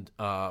and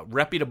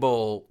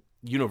reputable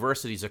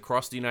universities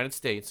across the United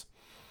States.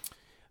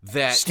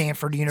 That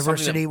Stanford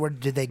University, where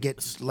did they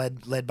get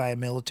led by a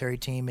military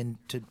team and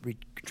to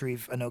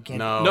retrieve a no can?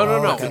 No.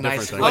 No.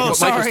 Nice thing. Like what Mike was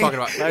sorry. talking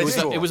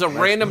about. It was a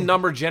random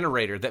number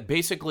generator that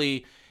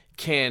basically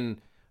can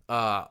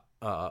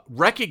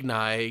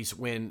recognize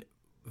when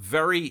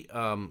very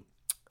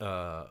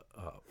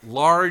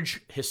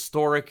large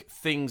historic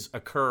things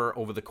occur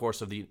over the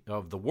course of the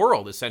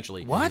world,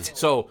 essentially. What?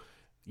 So.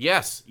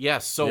 Yes.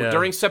 So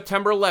during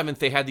September 11th,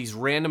 they had these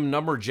random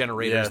number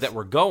generators that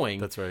were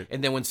going. That's right.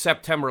 And then when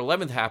September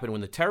 11th happened,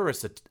 when the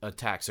terrorist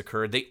attacks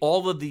occurred,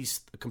 all of these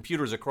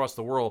computers across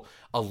the world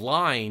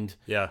aligned.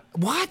 Yeah.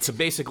 What? To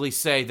basically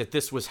say that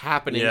this was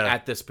happening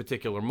at this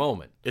particular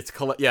moment. It's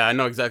I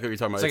know exactly what you're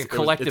talking about. It's like a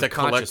collective it's a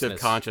collective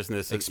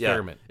consciousness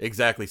experiment. Yeah,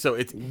 exactly. So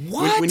it's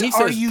What when he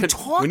are says you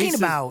talking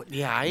about?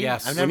 Yeah,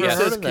 Yes. I've When never he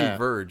heard says of that.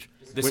 converge.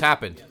 This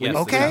happened. Yes.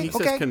 Okay. When he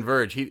says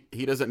converge,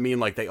 he doesn't mean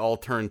like they all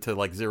turn to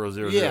like 0,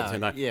 0, 0, 10,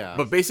 9. Yeah.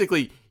 But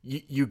basically,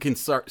 you can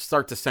start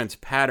to sense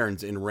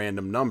patterns in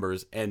random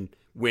numbers, and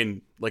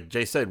when, like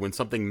Jay said, when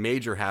something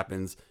major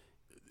happens,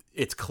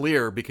 it's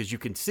clear because you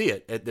can see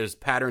it. There's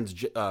patterns.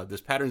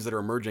 There's patterns that are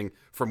emerging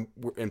from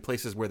in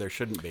places where there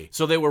shouldn't be.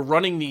 So they were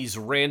running these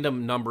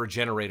random number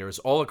generators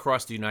all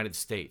across the United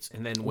States,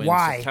 and then when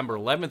September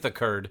 11th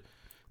occurred,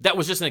 that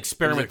was just an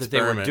experiment that they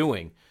were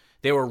doing.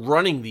 They were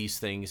running these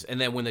things,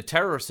 and then when the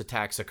terrorist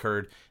attacks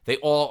occurred, they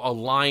all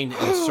aligned in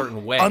a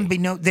certain way.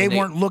 Unbeknownst, they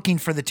weren't looking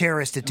for the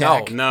terrorist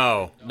attack.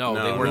 No, they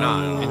were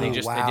not, and they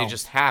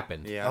just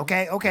happened. Yeah.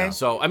 Okay. Yeah.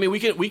 So I mean, we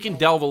can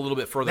delve a little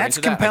bit further That's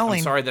into compelling. that.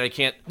 I'm sorry that I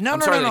can't. No,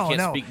 I'm sorry that I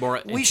can't speak more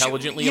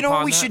intelligently you know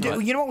upon what we that, should do? but-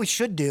 You know what we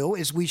should do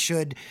is we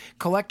should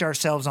collect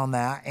ourselves on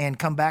that and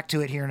come back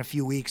to it here in a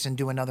few weeks and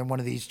do another one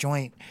of these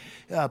joint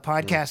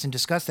podcasts and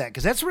discuss that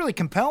because that's really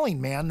compelling,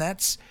 man.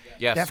 That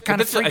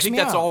kind of freaks me out. I think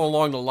that's all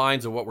along the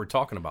lines of what we're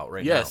talking about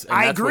right now. Yes, and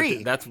I that's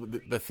agree. That's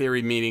the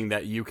theory, meaning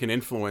that you can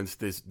influence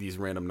these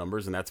random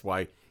numbers, and that's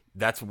why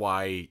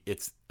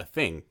it's a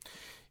thing.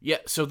 Yeah.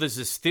 So there's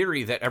this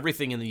theory that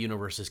everything in the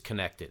universe is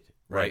connected,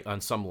 right,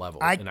 on some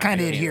level. I And kind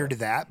of adhere to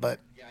that,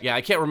 but yeah,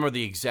 I can't remember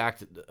the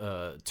exact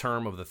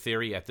term of the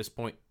theory at this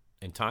point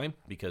in time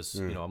because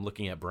I'm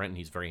looking at Brent and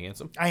he's very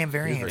handsome. I am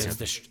very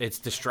handsome. It's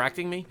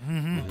distracting me,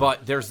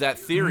 but there's that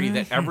theory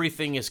that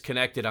everything is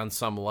connected on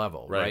some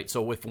level, right?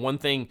 So if one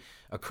thing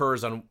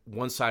occurs on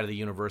one side of the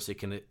universe, it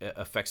can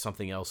affect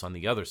something else on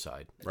the other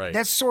side, Right.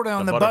 That's sort of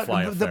on the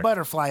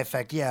butterfly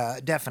effect. Yeah,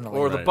 definitely.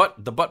 or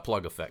the butt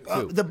plug effect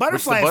too. The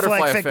butterfly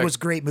effect was a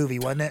great movie,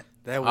 wasn't it?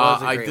 That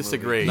was a I great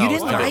disagree. movie. You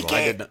didn't like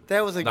it?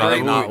 That was a I great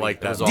did not movie.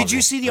 like that. Did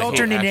you see the I hate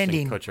alternate Ashton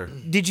ending?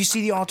 Kutcher. Did you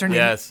see the alternate?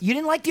 Yes. You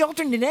didn't like the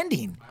alternate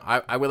ending.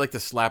 I would like to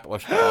slap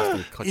Austin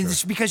Kutcher.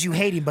 It's because you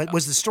hate him, but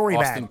was the story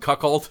Austin bad?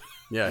 Cuckold.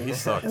 Yeah, he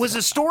sucks. Was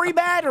the story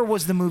bad or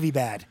was the movie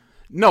bad?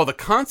 No, the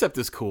concept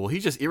is cool.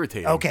 He's just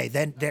irritating. Okay,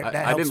 then that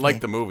I helps didn't like me.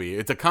 the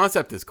movie. The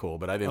concept is cool,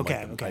 but I didn't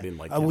Okay, like okay. I didn't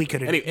like We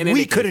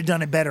could have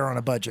done it better on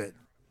a budget.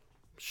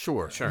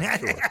 Sure.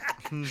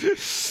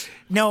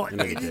 No,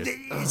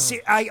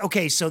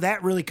 so that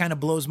really kind of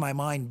blows my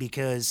mind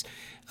because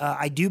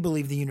I do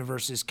believe the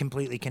universe is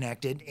completely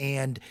connected,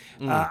 and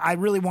I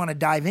really want to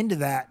dive into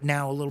that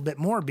now a little bit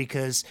more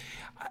because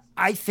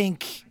I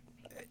think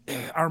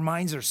our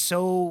minds are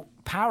so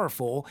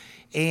powerful,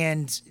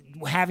 and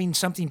having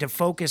something to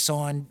focus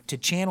on to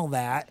channel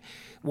that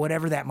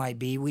whatever that might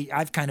be.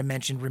 I've kind of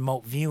mentioned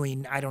remote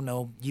viewing. I don't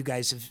know. You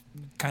guys have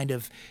kind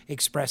of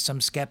expressed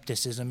some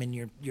skepticism in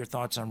your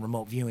thoughts on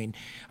remote viewing.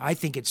 I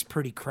think it's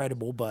pretty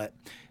credible, but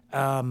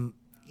isn't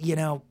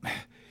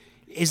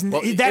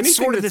that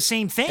sort of the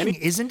same thing,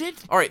 isn't it?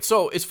 All right,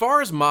 so as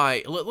far as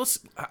I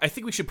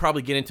think we should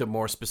probably get into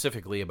more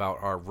specifically about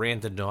our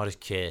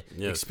Randonautica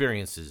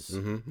experiences,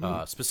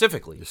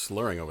 specifically. You're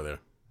slurring over there.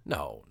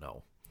 No.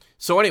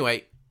 So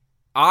anyway,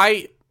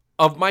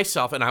 of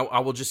myself, and I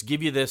will just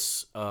give you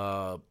this,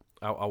 I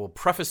will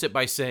preface it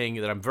by saying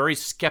that I'm very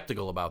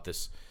skeptical about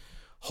this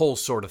whole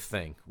sort of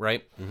thing,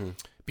 right? Mm-hmm.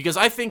 Because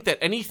I think that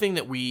anything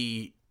that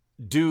we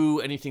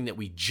do, anything that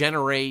we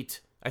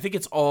generate, I think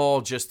it's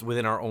all just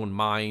within our own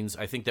minds.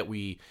 I think that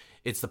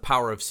it's the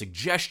power of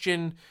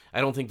suggestion. I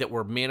don't think that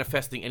we're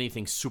manifesting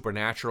anything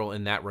supernatural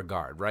in that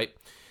regard, right?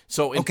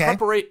 So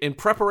in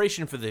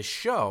preparation for this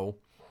show,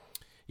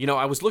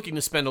 I was looking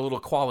to spend a little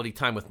quality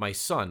time with my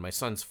son. My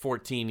son's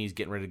 14. He's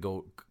getting ready to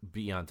go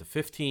beyond to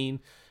 15.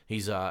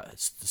 He's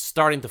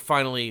starting to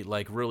finally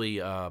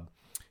really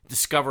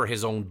discover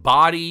his own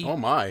body. Oh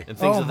my! And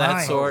things of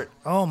that sort.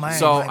 Oh my!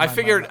 So I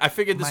figured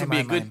this would be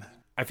a good.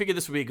 I figured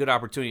this would be a good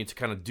opportunity to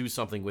kind of do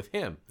something with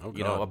him.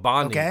 A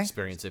bonding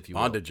experience, if you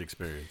will. Bondage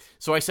experience.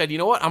 So I said, you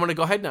know what? I'm going to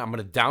go ahead and I'm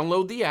going to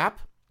download the app.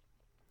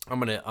 I'm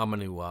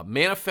gonna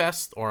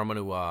manifest, or I'm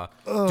gonna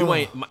do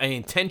my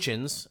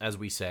intentions, as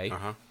we say,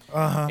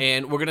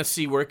 and we're gonna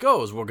see where it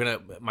goes.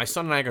 My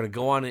son and I are gonna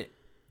go on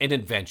an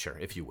adventure,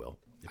 if you will.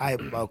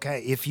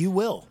 If you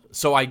will.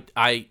 So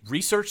I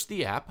researched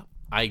the app.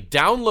 I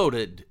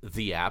downloaded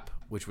the app,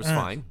 which was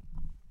fine.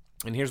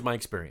 And here's my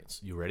experience.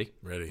 You ready?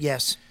 Ready.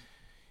 Yes.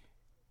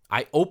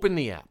 I opened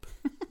the app.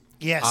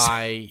 Yes.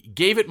 I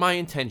gave it my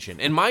intention,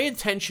 and my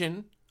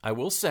intention, I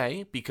will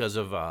say, because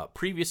of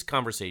previous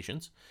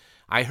conversations,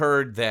 I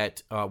heard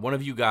that one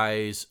of you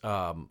guys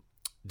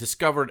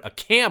discovered a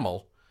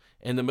camel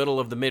in the middle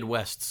of the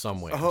Midwest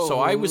somewhere. Oh, so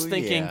I was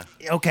thinking,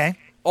 okay,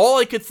 all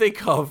I could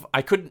think of,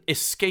 I couldn't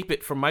escape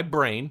it from my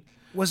brain,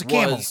 was a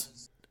camel.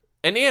 Was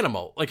an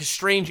animal, like a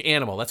strange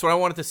animal. That's what I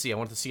wanted to see. I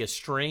wanted to see a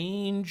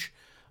strange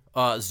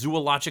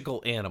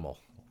zoological animal.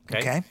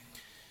 Okay.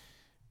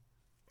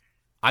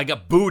 I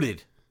got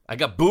booted.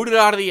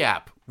 Out of the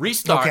app.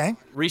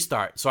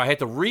 Restart. So I had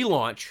to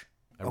relaunch.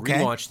 I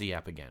relaunched the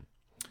app again.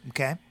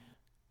 Okay.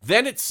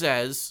 Then it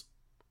says,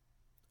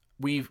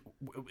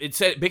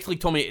 it basically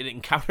told me it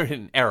encountered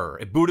an error.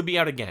 It booted me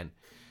out again.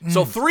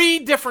 So 3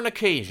 different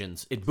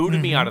occasions it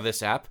booted me out of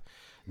this app,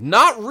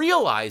 not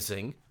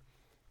realizing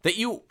that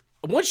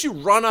once you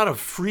run out of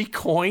free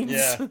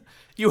coins,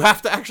 you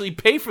have to actually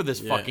pay for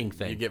this fucking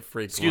thing. You get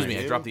free coins. Excuse me,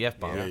 I dropped the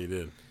F-bomb. Yeah, you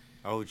did.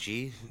 Oh,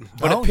 geez.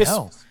 But it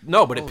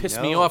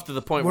pissed me off to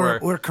the point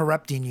where we're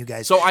corrupting you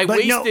guys. So I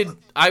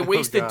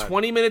wasted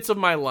 20 minutes of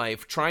my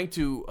life trying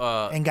to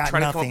and got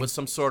try to come up with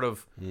some sort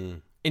of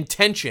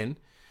intention,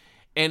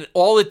 and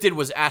all it did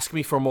was ask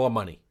me for more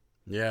money.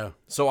 Yeah.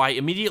 So I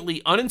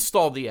immediately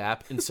uninstalled the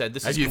app and said,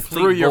 "This is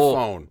complete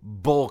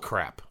bull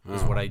crap."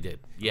 Is what I did.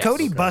 Yes.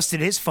 Cody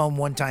busted his phone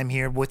one time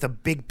here with a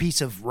big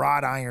piece of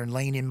wrought iron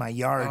laying in my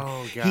yard.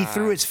 Oh, God. He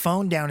threw his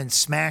phone down and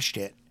smashed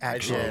it.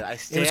 Actually,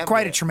 it was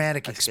quite a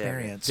traumatic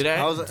experience. Did that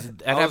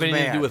have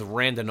anything to do with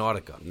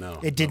Randonautica? No,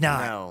 it did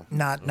not.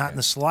 No. Not in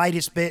the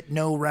slightest bit.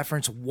 No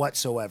reference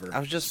whatsoever. I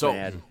was just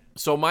mad.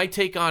 So my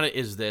take on it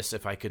is this,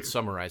 if I could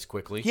summarize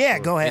quickly. Yeah,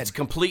 go ahead. It's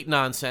complete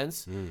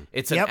nonsense.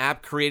 It's an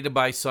app created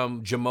by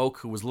some jamoke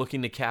who was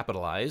looking to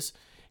capitalize.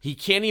 He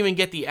can't even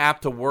get the app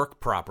to work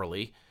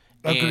properly.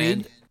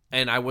 Agreed.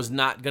 And I was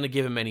not going to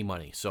give him any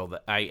money, so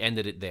I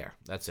ended it there.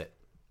 That's it.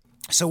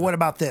 So what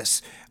about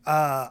this?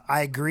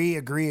 I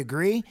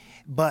agree,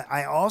 but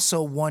I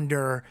also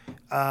wonder,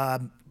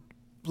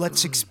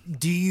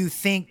 do you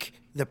think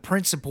the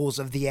principles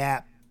of the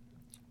app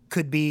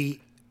could be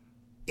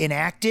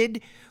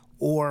enacted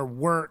or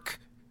work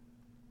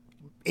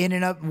in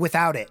and up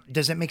without it?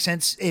 Does it make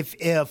sense?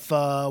 If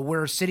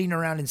we're sitting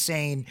around and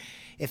saying,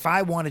 if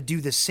I want to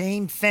do the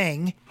same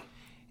thing,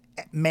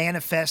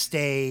 manifest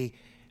a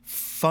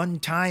fun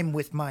time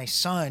with my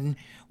son,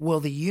 will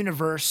the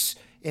universe,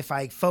 if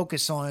I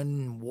focus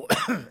on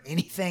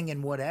anything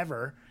and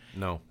whatever,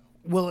 no.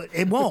 Well,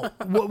 it won't.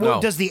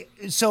 No.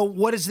 So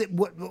what is it?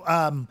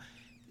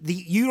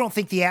 You don't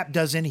think the app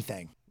does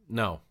anything?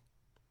 No.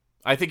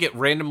 I think it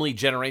randomly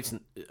generates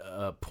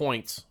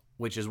points,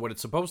 which is what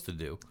it's supposed to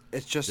do.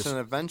 It's just an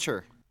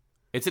adventure.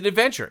 It's an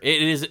adventure.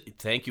 It is.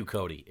 Thank you,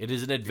 Cody. It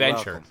is an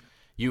adventure.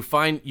 You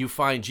find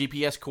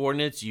GPS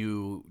coordinates,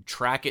 you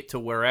track it to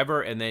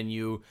wherever, and then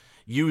you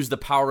use the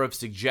power of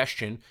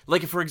suggestion.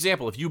 Like, for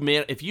example, if you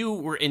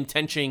were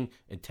intentioning,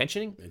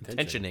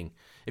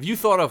 if you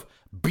thought of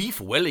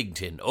beef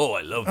Wellington, oh,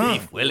 I love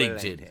beef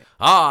Wellington.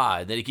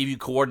 And then it gave you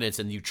coordinates,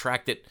 and you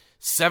tracked it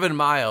 7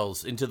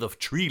 miles into the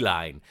tree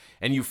line,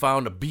 and you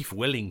found a beef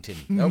Wellington.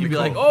 You'd be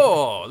like,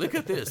 oh, look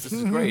at this. This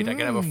is great. I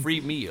can have a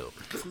free meal.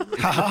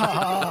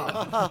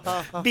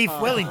 Beef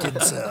Wellington,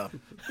 sir.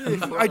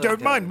 I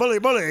don't mind, bully.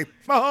 So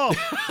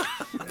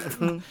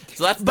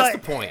that's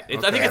the point.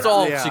 I think it's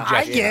all suggestion.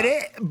 I get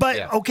it,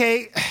 but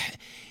okay.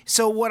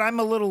 So what I'm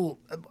a little,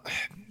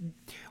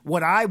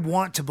 what I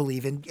want to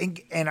believe,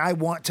 and I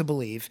want to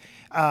believe,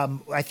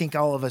 I think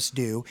all of us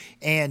do,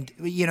 and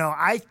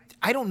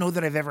I don't know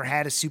that I've ever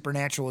had a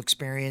supernatural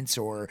experience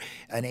or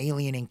an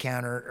alien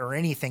encounter or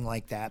anything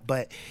like that,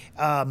 but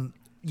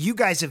you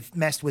guys have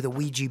messed with a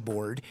Ouija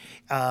board.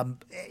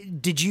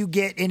 Did you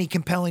get any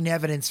compelling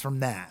evidence from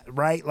that?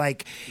 Right?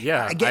 Like,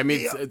 yeah.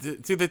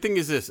 See, the thing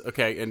is this.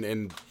 Okay,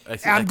 and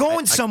I'm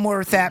going somewhere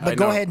with that, but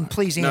go ahead and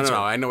please answer.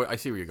 No. I know. I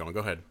see where you're going. Go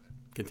ahead.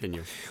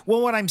 Continue.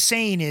 Well, what I'm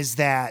saying is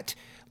that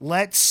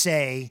let's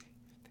say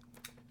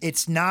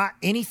it's not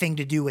anything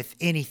to do with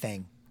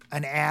anything,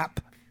 an app,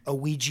 a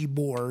Ouija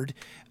board,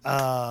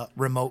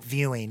 remote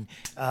viewing,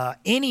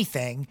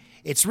 anything.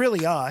 It's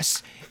really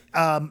us.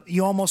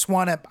 You almost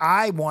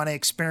I want to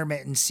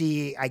experiment and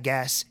see, I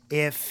guess,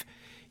 if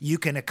you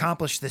can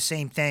accomplish the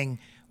same thing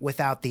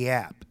without the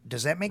app.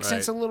 Does that make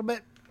sense a little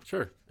bit?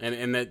 Sure.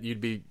 And that you'd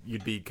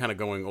be kind of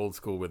going old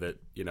school with it,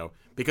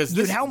 because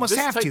you'd almost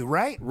have to,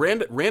 right?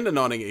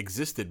 Randonauting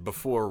existed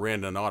before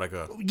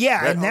Randonautica.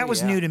 Yeah, and that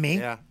was new to me.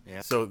 Yeah.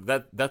 So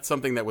that's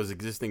something that was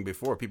existing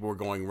before. People were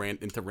going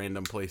into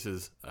random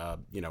places,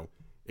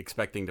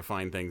 expecting to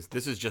find things.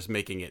 This is just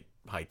making it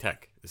high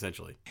tech,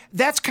 essentially.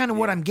 That's kind of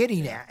what I'm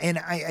getting at, and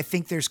I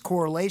think there's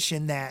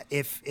correlation that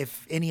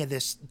if any of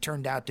this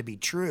turned out to be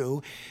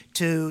true,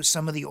 to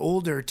some of the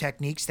older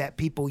techniques that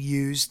people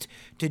used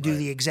to do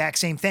the exact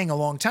same thing a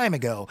long time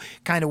ago,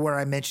 kind of where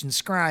I mentioned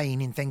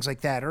scrying and things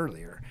like that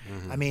earlier.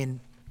 I mean,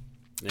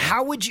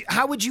 how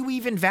would you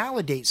even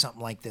validate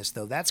something like this,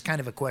 though? That's kind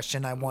of a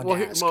question I want to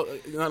ask. Well,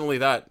 not only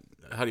that,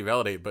 how do you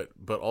validate,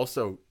 but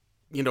also,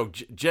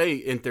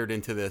 Jay entered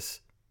into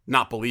this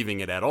not believing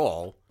it at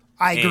all.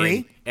 I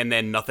agree. And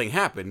then nothing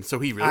happened, so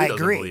he really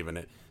doesn't believe in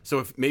it. So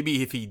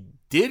if he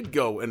did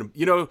go, and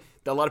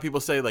a lot of people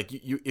say, like,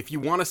 if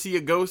you want to see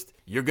a ghost,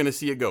 you're going to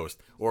see a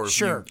ghost. Or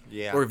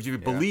if you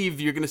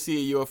believe you're going to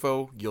see a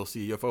UFO, you'll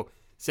see a UFO.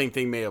 Same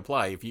thing may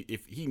apply.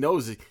 If he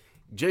knows,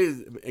 Jay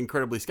is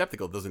incredibly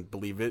skeptical, doesn't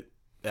believe it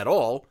at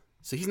all,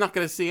 so he's not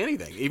going to see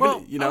anything.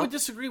 I would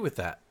disagree with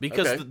that,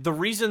 because the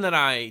reason that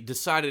I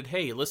decided,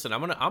 hey, listen,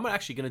 I'm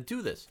actually going to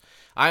do this.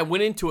 I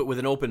went into it with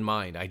an open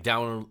mind. I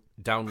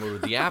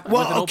downloaded the app.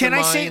 Well, with an open can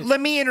I mind. say?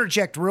 Let me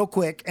interject real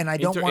quick, and I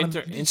don't want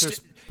to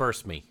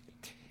intersperse me.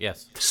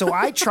 Yes. So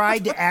I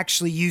tried to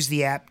actually use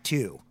the app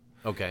too.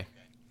 Okay.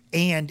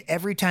 And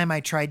every time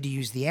I tried to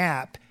use the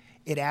app,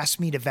 it asked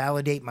me to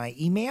validate my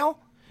email,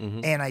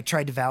 and I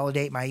tried to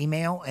validate my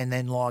email and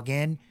then log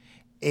in.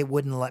 It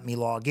wouldn't let me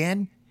log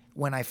in.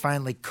 When I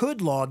finally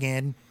could log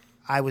in,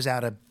 I was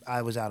out of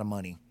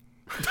money.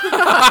 What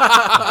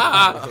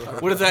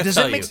does that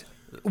tell you?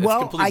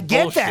 Well, I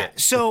get bullshit. that.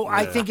 So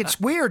I think it's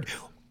weird.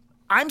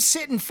 I'm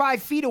sitting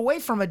 5 feet away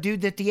from a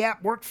dude that the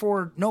app worked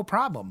for, no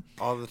problem.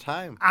 All the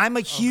time. I'm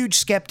a huge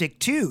skeptic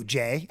too,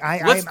 Jay.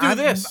 Let's do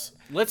this.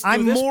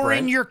 I'm more Brent.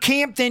 in your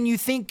camp than you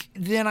think.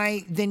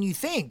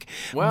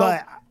 Well,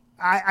 but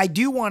I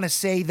do want to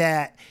say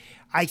that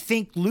I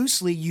think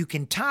loosely you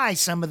can tie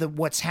some of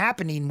what's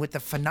happening with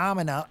the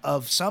phenomena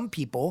of some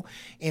people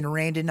in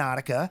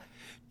Randonautica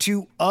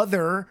to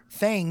other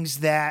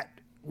things that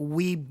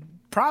we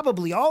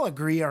probably all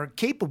agree are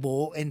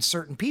capable in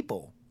certain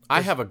people.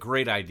 I have a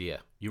great idea.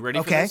 You ready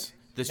for this?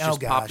 This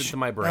just popped into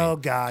my brain. Oh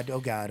God.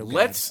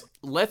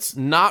 Let's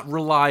not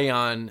rely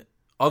on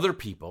other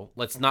people.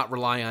 Let's not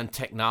rely on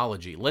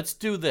technology. Let's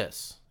do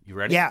this. You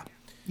ready?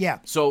 Yeah.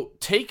 So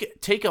take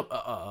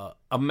a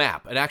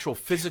map, an actual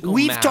physical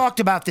We've map. We've talked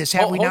about this,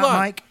 have we not,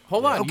 Mike?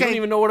 Hold on. Okay. You don't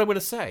even know what I'm going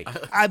to say.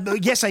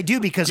 Yes, I do,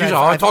 because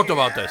I talked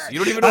about this. You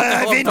don't even know what the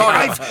hell I'm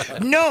talking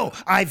about. No,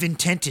 I've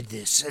intended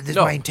this.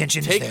 My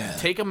intention is there.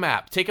 Take a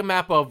map. Take a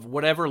map of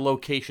whatever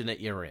location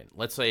that you're in.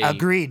 Let's say...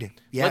 Agreed.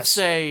 Yes. Let's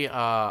say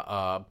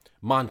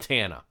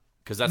Montana,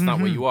 because that's not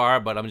where you are,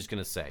 but I'm just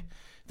going to say.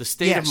 The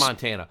state of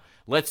Montana.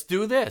 Let's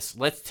do this.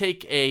 Let's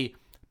take a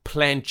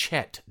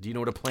planchette. Do you know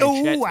what a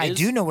planchette is? Oh, I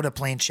do know what a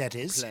planchette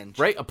is.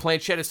 Right? A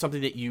planchette is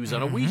something that you use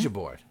on a Ouija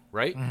board,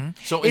 right?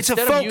 So it's a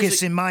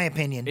focus, in my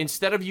opinion.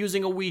 Instead of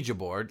using a Ouija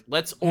board,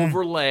 let's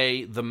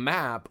overlay the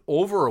map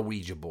over a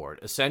Ouija board,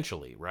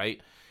 essentially, right?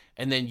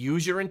 And then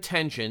use your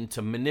intention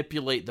to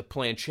manipulate the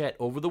planchette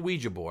over the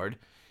Ouija board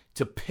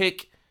to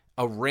pick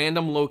a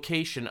random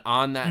location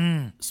on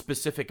that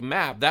specific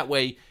map. That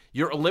way,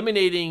 you're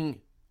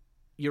eliminating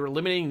the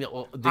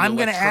I'm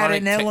going to add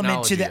an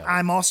element to that. that.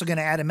 I'm also going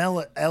to add an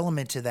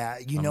element to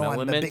that. You know, I'm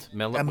a big.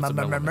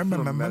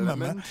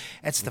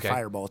 That's the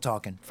fireball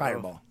talking.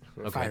 Fireball.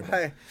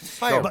 Okay.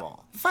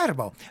 Fireball.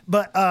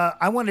 But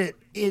I want to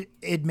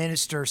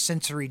administer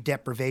sensory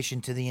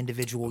deprivation to the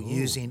individual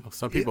using.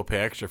 Some people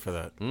pay extra for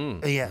that.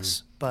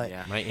 Yes, but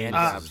my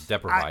aunt is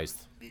deprived.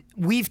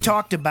 We've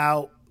talked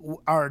about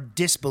our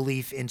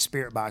disbelief in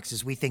spirit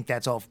boxes. We think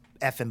that's all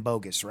effing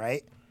bogus,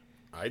 right?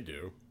 I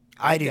do.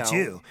 I do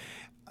too.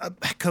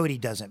 Cody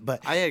doesn't, but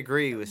I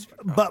agree with.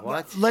 But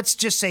let's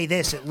just say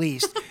this at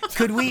least.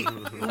 Could we?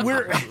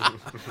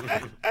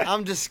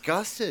 I'm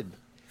disgusted.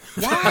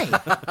 Why?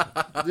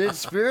 The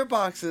spirit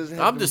boxes.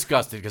 I'm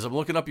disgusted because I'm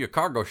looking up your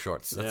cargo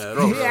shorts.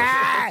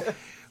 Yeah.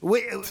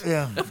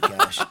 Oh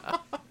gosh.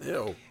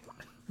 Ew.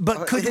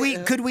 But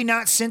could we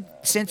not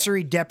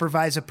sensory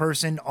deprive a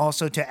person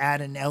also to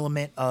add an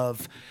element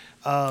of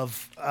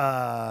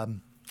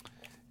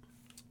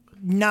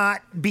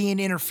not being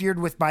interfered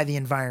with by the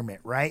environment,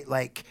 right?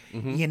 Like,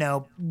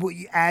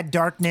 add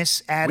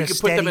darkness, add We a could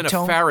steady put them in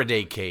tone. a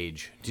Faraday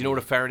cage. Do you know what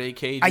a Faraday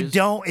cage is? I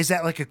don't. Is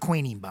that like a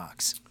queening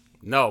box?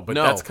 No, but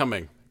No. that's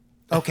coming.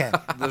 Okay.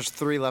 There's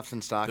 3 left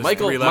in stock.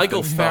 Michael- three left Michael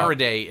in stock.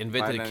 Faraday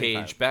invented a $5.95.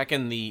 cage back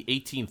in the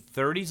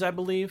 1830s, I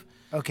believe.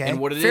 Okay. And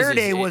what it is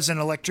Faraday is was an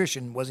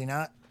electrician, was he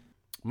not?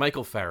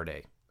 Michael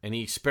Faraday, and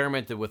he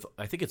experimented with.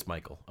 I think it's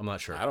Michael. I'm not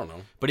sure. I don't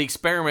know. But he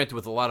experimented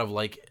with a lot of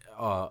like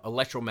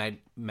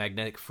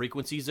electromagnetic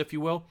frequencies, if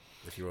you will.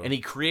 And he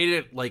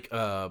created like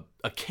a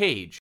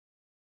cage.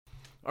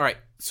 All right.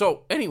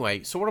 So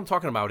anyway, what I'm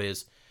talking about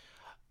is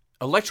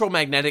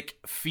electromagnetic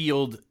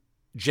field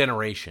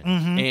generation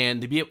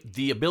and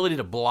the ability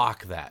to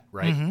block that,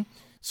 right?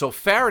 So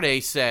Faraday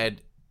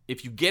said,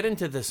 if you get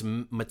into this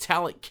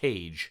metallic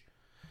cage,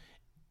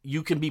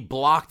 you can be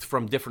blocked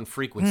from different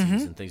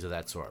frequencies and things of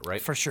that sort,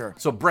 right? For sure.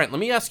 So Brent, let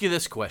me ask you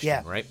this question,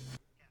 Yeah. right?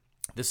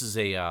 This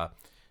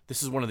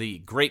is one of the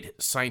great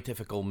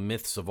scientific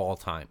myths of all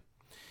time.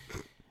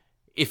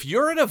 If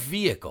you're in a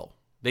vehicle,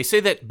 they say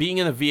that being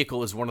in a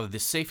vehicle is one of the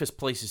safest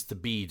places to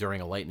be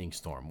during a lightning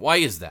storm. Why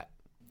is that?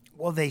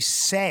 Well, they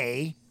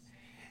say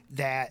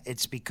that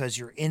it's because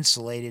you're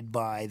insulated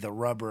by the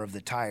rubber of the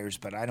tires,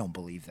 but I don't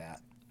believe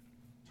that.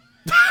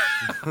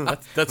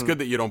 That's good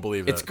that you don't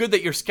believe that. It's good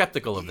that you're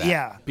skeptical of that.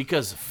 Yeah.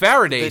 Because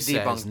Faraday They says,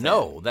 debunked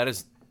no, that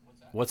is...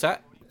 What's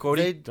that,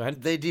 Cody? Go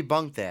ahead. They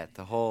debunked that,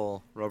 the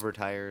whole rubber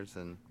tires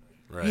and...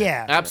 Right.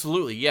 Yeah.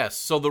 Absolutely, yes.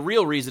 So the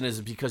real reason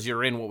is because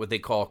you're in what they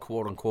call,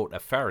 quote-unquote, a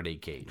Faraday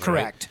cage.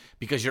 Correct. Right?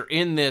 Because you're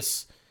in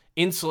this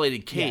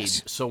insulated cage,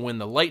 Yes. so when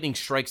the lightning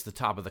strikes the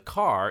top of the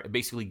car, it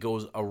basically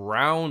goes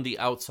around the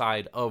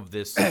outside of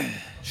this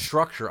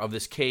structure of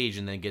this cage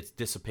and then gets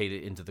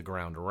dissipated into the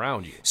ground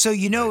around you. So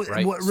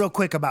Right. real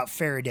quick about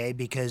Faraday,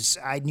 because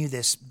I knew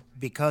this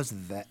because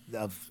of that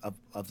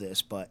of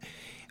this, but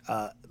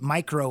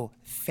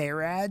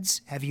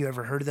microfarads. Have you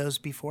ever heard of those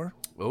before?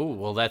 Oh,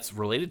 well, that's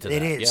related to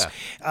that. It is.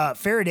 Yeah.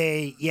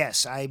 Faraday,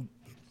 yes.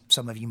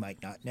 Some of you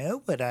might not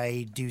know, but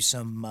I do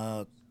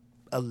some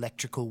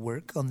electrical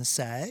work on the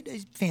side.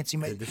 I fancy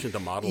my. In addition to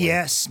modeling.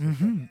 Yes.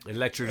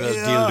 Electrical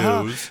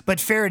dildos.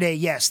 But Faraday,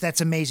 yes, that's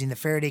amazing. The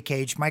Faraday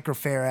cage,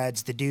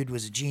 microfarads. The dude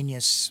was a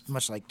genius,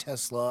 much like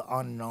Tesla.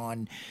 On and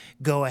on.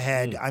 Go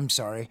ahead. I'm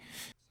sorry.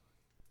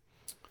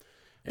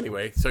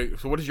 Anyway, so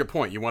what is your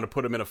point? You want to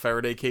put him in a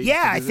Faraday cage?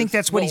 Yeah, to I do think this?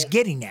 that's what he's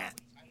getting at.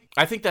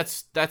 I think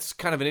that's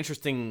kind of an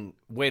interesting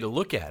way to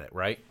look at it,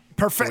 right?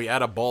 So we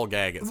add a ball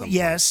gag at some point.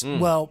 Yes,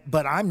 well,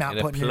 but I'm not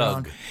And a putting it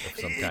on. plug of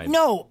some kind.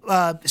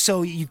 No,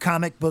 so we're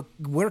comic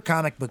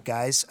book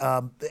guys.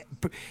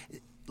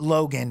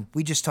 Logan,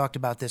 we just talked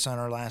about this on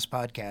our last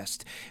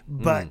podcast,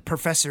 but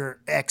Professor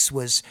X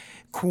was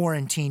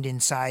quarantined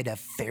inside a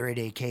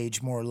Faraday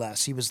cage, more or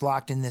less. He was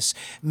locked in this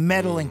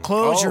metal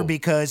enclosure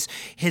because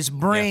his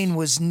brain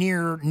was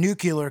near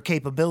nuclear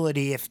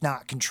capability, if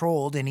not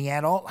controlled, and he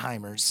had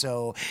Alzheimer's.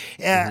 So,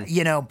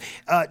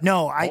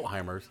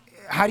 Alzheimer's.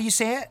 How do you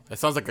say it? That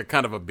sounds like a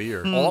kind of a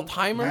beer.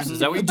 Alzheimer's? Is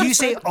that what Do you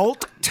say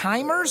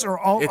alt-timers or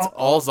alt? It's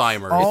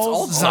Alzheimer's.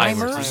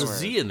 Alzheimer's? There's a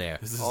Z in there.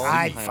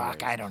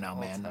 I don't know,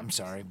 man. I'm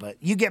sorry, but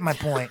you get my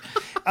point.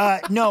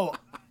 No,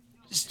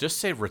 Just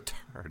say retard.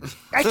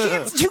 I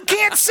can't. You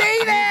can't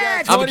say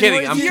that. I'm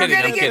kidding. I'm You're kidding.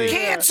 gonna I'm get kidding.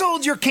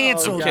 canceled. You're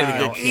canceled.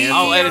 I'm kidding.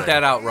 I'll edit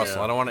that out,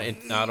 Russell. I don't want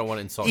to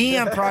insult you.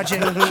 EM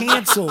Project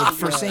canceled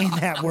for saying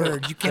that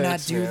word. You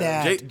cannot do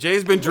that.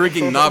 Jay's been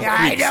drinking Knob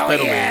I Creek know,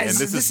 steadily, yes.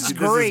 and this is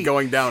great.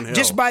 going downhill.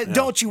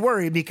 Don't you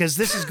worry, because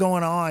this is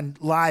going on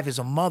live as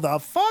a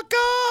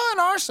motherfucker on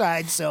our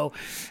side, so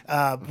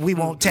we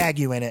won't tag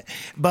you in it.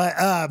 But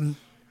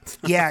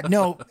yeah,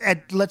 no.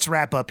 Let's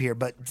wrap up here.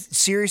 But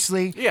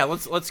seriously, Yeah,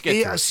 let's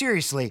get to it.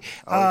 seriously,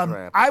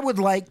 wrap. I would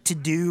like to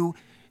do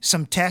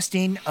some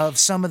testing of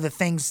some of the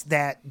things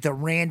that the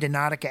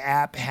Randonautica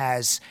app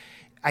has,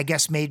 I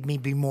guess, made me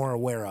be more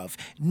aware of.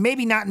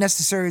 Maybe not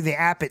necessarily the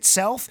app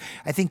itself.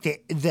 I think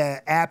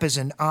the app is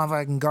an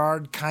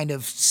avant-garde kind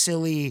of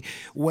silly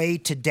way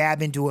to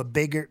dabble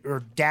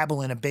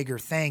in a bigger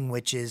thing,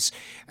 which is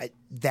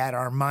that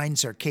our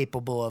minds are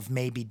capable of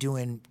maybe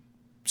doing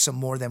some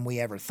more than we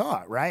ever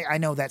thought, right? I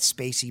know that's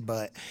spacey,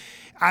 but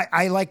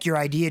I like your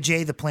idea,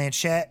 Jay, the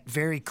planchette.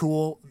 Very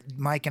cool.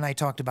 Mike and I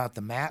talked about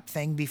the map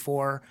thing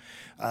before.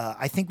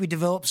 I think we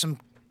developed some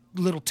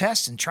little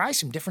tests and try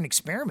some different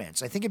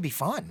experiments. I think it'd be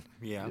fun.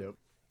 Yeah.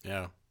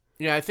 Yeah.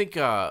 Yeah, I think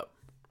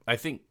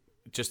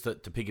just to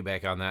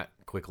piggyback on that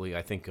quickly,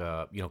 I think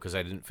because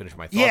I didn't finish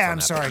my thoughts. Yeah, on I'm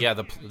that, sorry. but yeah,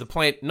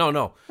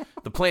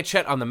 the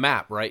planchette on the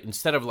map, right?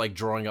 Instead of like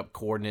drawing up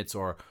coordinates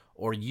or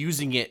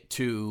using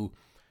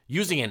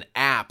an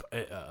app,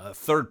 a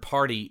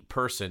third-party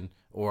person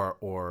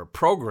or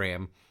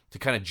program to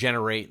kind of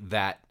generate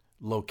that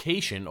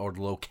location or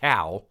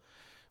locale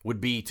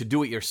would be to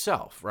do it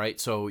yourself, right?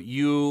 So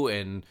you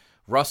and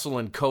Russell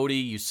and Cody,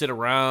 you sit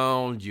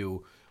around,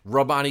 you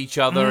rub on each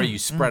other. You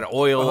spread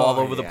oil all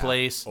over the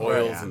place.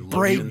 Oils and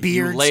braid lotions.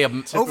 beards. You lay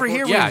Over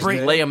here, we you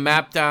braid. lay a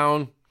map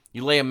down.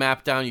 You lay a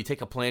map down. You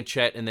take a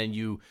planchette, and then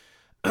you,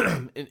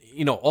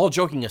 all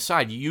joking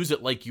aside, you use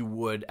it like you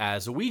would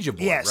as a Ouija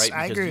board, Yes, right?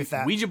 I agree with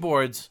that. Ouija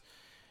boards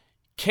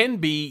can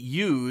be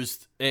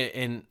used,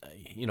 and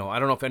I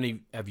don't know if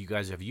any of you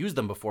guys have used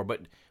them before,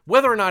 but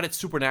whether or not it's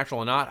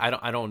supernatural or not,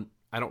 I don't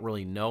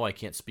really know. I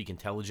can't speak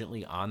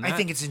intelligently on that. I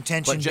think it's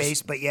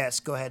intention-based, but yes,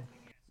 go ahead.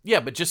 Yeah,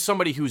 but just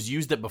somebody who's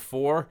used it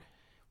before,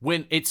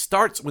 when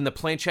the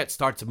planchette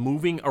starts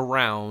moving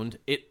around,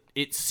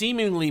 it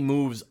seemingly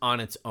moves on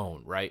its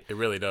own, right? It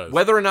really does.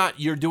 Whether or not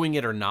you're doing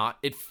it or not,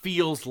 it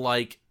feels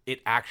like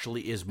it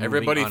actually is moving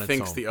Everybody on its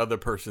thinks own. the other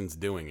person's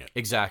doing it.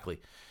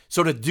 Exactly.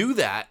 So to do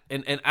that,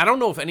 and I don't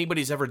know if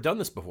anybody's ever done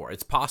this before.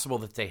 It's possible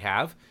that they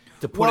have.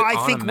 To put Well, it I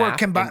on think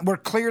a map we're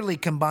clearly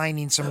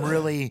combining some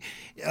really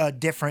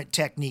different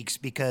techniques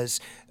because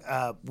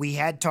we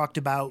had talked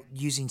about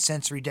using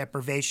sensory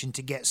deprivation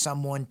to get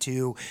someone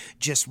to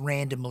just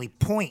randomly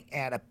point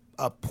at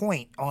a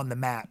point on the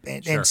map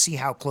and see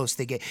how close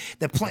they get.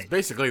 It's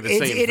basically the same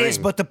thing. It is,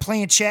 but the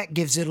planchette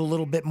gives it a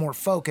little bit more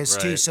focus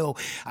too. Right. So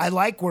I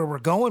like where we're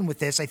going with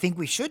this. I think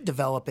we should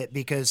develop it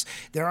because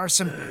there are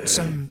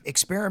some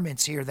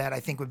experiments here that I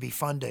think would be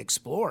fun to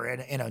explore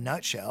in a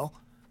nutshell.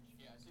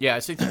 Yeah, I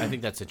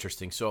think that's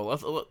interesting.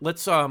 So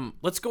let's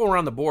go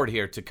around the board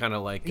here to kind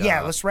of like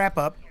Let's wrap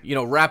up.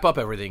 Wrap up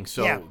everything.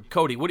 So Yeah.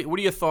 Cody, what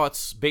are your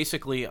thoughts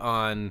basically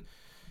on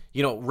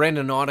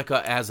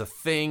Randonautica as a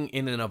thing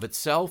in and of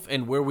itself,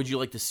 and where would you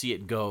like to see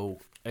it go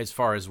as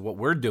far as what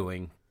we're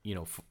doing,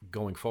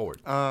 going forward?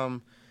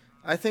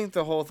 I think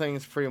the whole thing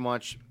is pretty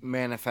much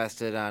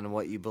manifested on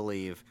what you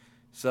believe.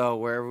 So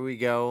wherever we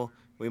go,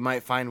 we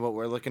might find what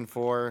we're looking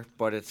for,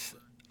 but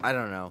I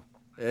don't know.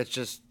 It's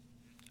just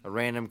a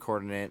random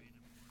coordinate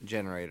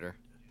generator.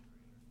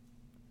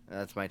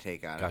 That's my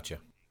take on it. Gotcha.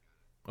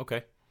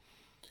 Okay.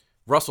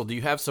 Russell, do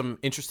you have some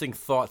interesting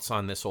thoughts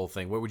on this whole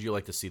thing? Where would you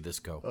like to see this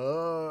go?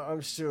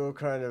 I'm still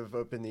kind of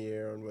up in the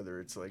air on whether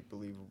it's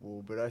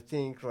believable, but I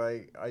think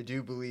I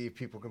do believe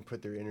people can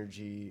put their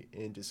energy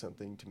into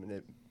something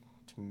to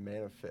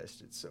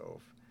manifest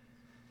itself.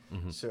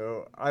 Mm-hmm.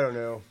 So I don't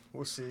know.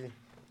 We'll see.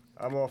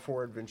 I'm all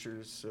for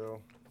adventures, so.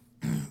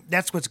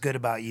 That's what's good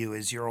about you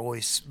is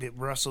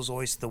Russell's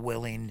always the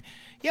willing.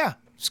 Yeah,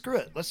 screw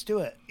it, let's do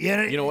it.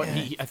 You know what?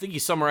 I think he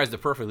summarized it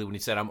perfectly when he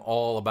said, "I'm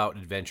all about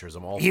adventures.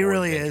 I'm all." He for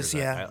really adventures." is.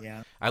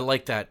 Yeah. I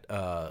like that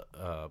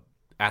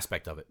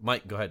aspect of it.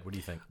 Mike, go ahead. What do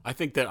you think? I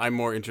think that I'm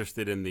more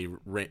interested in the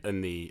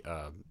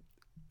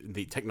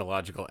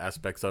technological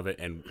aspects of it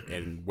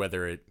and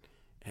whether it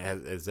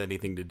has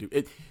anything to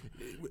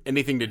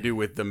do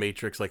with the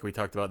Matrix, like we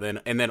talked about then,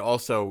 and then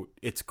also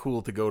it's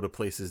cool to go to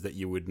places that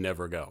you would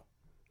never go.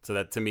 So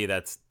that to me,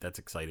 that's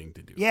exciting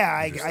to do. Yeah,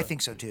 I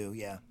think so too.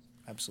 Yeah,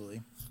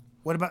 absolutely.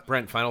 What about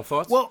Brent? Final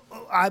thoughts? Well,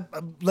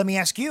 let me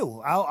ask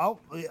you.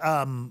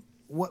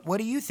 What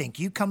do you think?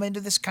 You come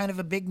into this kind of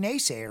a big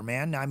naysayer,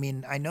 man. I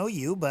mean, I know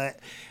you, but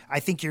I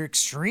think you're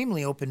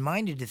extremely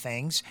open-minded to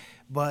things,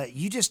 but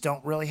you just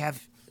don't really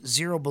have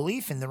zero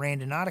belief in the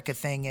Randonautica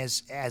thing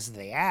as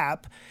the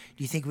app.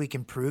 Do you think we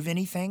can prove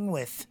anything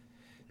with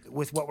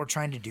what we're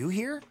trying to do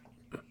here?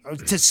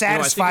 To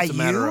satisfy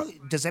you?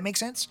 Does that make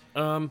sense?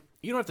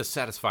 You don't have to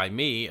satisfy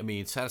me. I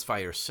mean, satisfy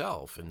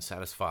yourself and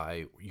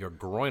satisfy your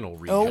groinal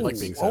region. like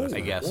being satisfied.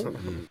 I guess.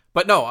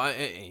 But no,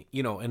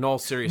 in all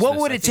seriousness, What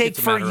would I it think take it's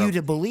a for matter you of-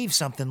 to believe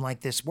something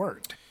like this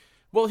worked?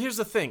 Well, here's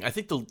the thing. I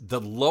think the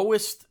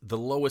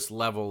lowest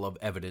level of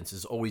evidence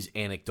is always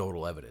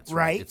anecdotal evidence,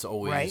 right? Right, It's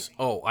always, right.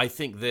 oh, I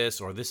think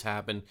this or this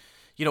happened.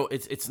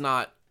 It's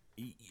not.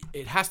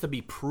 It has to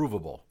be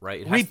provable,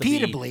 right? It has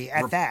Repeatably, to be,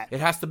 at that.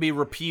 It has to be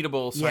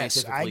repeatable Yes,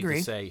 scientifically I agree.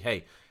 to say,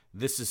 hey,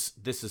 this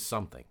is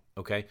something.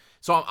 Okay,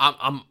 so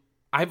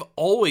I've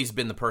always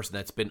been the person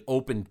that's been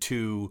open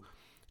to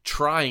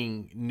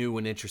trying new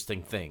and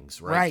interesting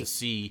things, right? Right. To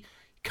see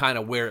kind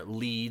of where it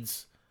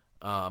leads.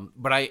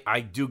 But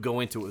I do go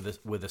into it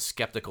with a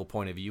skeptical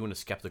point of view and a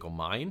skeptical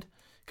mind,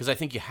 because I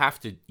think you have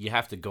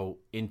to go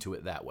into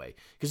it that way.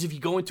 Because if you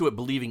go into it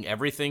believing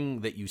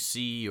everything that you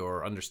see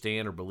or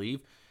understand or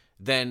believe,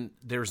 then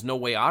there's no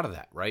way out of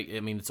that, right? I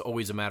mean, it's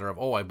always a matter of,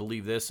 I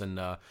believe this, and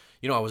I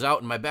was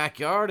out in my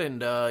backyard,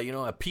 and I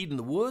peed in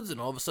the woods,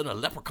 and all of a sudden a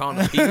leprechaun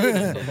appeared,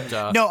 and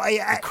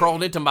it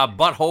crawled into my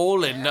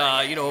butthole, and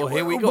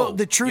here we go. Well,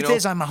 the truth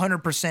is, I'm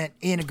 100%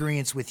 in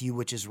agreement with you,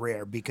 which is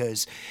rare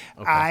because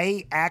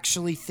I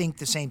actually think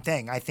the same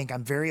thing. I think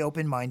I'm very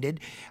open-minded.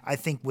 I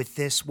think with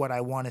this, what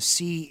I want to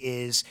see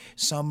is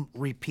some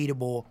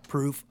repeatable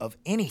proof of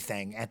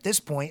anything. At this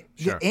point,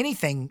 Sure.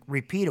 anything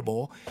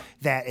repeatable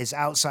that is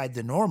outside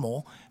the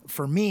normal,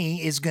 for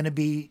me, is going to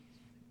be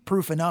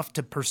proof enough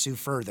to pursue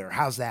further.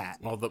 How's that?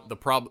 Well, the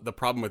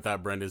problem with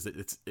that, Brent, is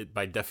that it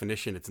by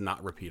definition it's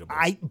not repeatable.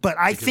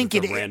 I think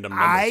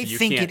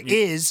it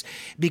is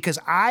because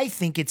I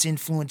think it's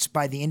influenced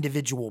by the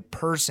individual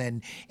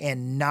person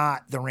and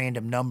not the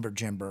random number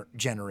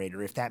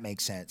generator, if that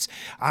makes sense.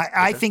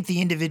 I think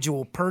the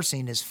individual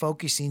person is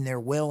focusing their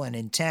will and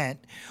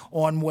intent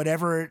on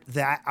whatever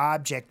that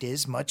object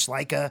is, much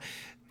like a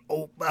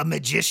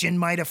magician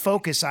might a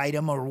focus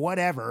item or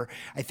whatever.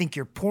 I think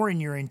you're pouring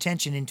your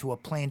intention into a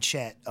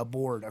planchette, a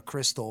board, a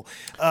crystal,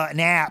 an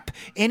app,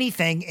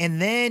 anything,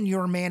 and then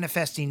you're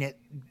manifesting it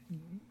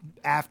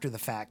after the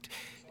fact.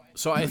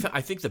 So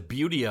I think the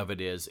beauty of it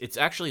is it's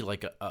actually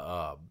like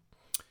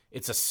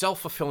it's a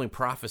self-fulfilling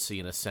prophecy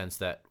in a sense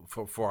that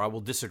for I will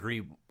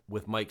disagree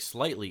with Mike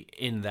slightly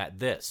in that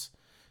if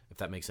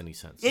that makes any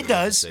sense. It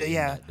does,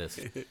 yeah.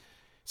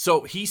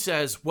 So he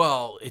says,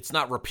 well, it's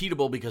not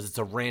repeatable because it's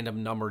a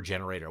random number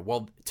generator.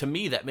 Well, to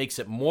me, that makes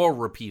it more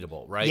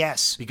repeatable, right?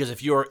 Yes. Because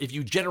if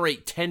you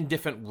generate 10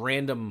 different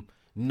random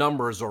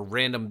numbers or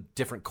random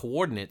different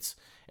coordinates,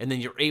 and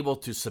then you're able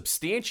to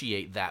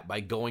substantiate that by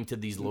going to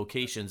these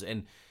locations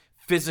and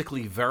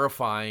physically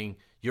verifying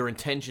your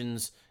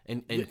intentions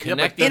and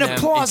connecting in a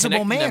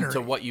plausible manner them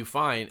to what you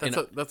find.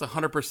 That's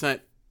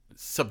 100%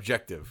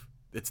 subjective.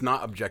 It's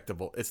not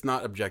objectable. It's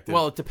not objective.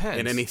 Well, it depends.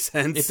 In any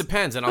sense. It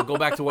depends. And I'll go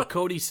back to what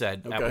Cody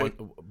said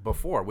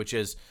before, which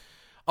is,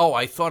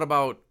 I thought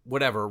about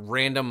whatever,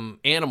 random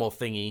animal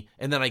thingy,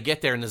 and then I get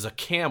there and there's a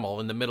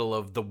camel in the middle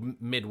of the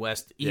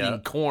Midwest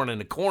eating corn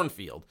in a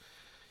cornfield.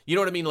 You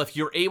know what I mean? If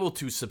you're able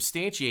to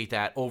substantiate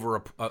that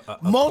over a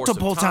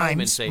multiple course of time times,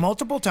 and say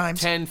multiple times,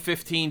 10,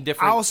 15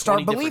 different I'll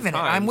start believing it.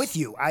 Times. I'm with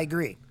you. I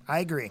agree.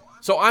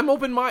 So I'm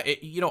open-minded.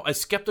 As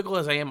skeptical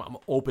as I am, I'm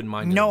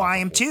open-minded. No, I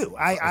am too.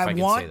 I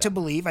want to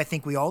believe. I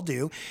think we all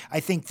do.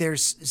 I think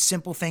there's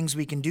simple things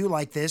we can do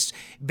like this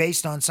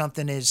based on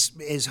something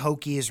as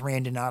hokey as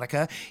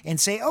Randonautica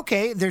and say,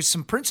 okay, there's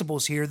some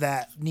principles here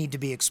that need to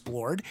be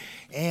explored.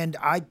 And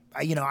I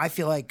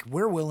feel like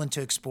we're willing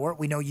to explore it.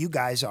 We know you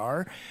guys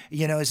are.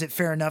 Is it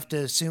fair enough to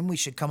assume we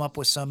should come up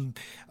with some,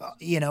 at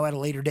a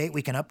later date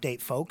we can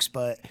update folks,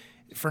 but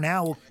for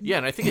now,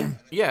 and I think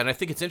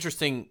it's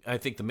interesting. I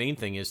think the main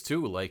thing is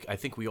too, like I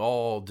think we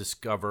all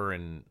discover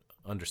and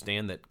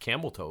understand that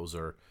camel toes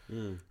are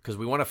because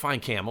we want to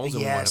find camels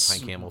and we want to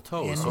find camel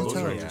toes. So those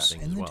are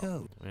interesting as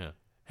well. Yeah.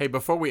 Hey,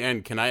 before we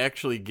end, can I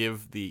actually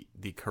give the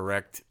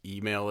correct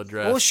email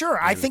address? Well, sure.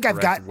 I think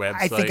I've got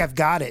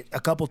it a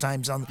couple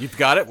times on. You've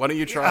got it. Why don't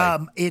you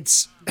try?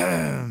 It's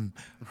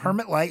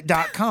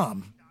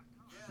hermitlight.com.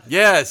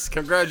 Yes,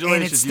 congratulations.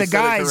 And it's the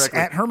guys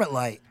at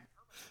Hermitlight.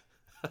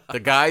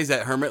 The guys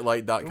at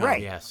hermitlight.com.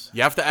 Right. Yes.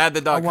 You have to add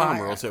the .com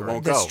or else it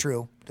won't go.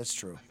 That's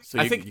true. So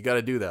I think you got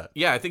to do that.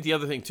 Yeah, I think the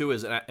other thing too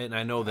is, and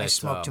I know that I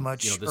smoke too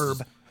much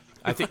herb.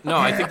 I think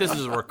this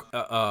is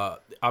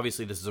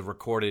obviously this is a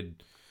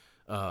recorded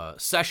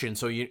session,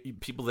 so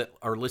people that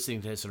are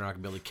listening to this are not going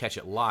to be able to catch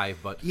it live.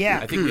 But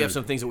I think we have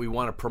some things that we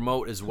want to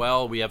promote as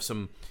well. We have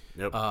some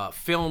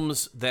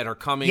films that are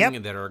coming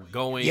and that are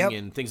going,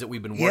 and things that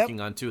we've been working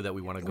on too that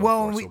we want to go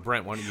for. So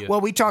Brent, why don't you? Well,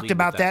 we talked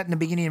about that in the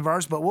beginning of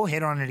ours, but we'll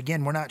hit on it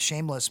again. We're not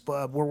shameless,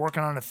 but we're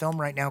working on a film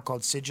right now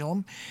called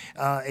Sigillum.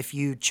 If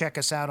you check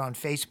us out on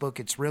Facebook,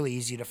 it's really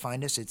easy to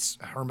find us. It's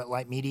Hermit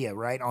Light Media,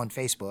 right, on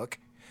Facebook.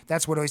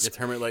 That's what always. It's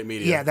Hermit Light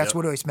Media. Yeah, that's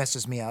what always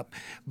messes me up.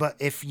 But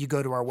if you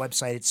go to our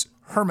website, it's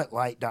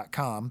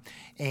hermitlight.com.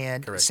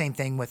 And same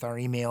thing with our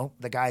email,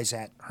 the guys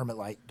at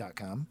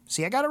hermitlight.com.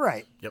 See, I got it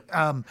right. Yep.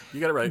 You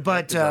got it right.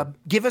 But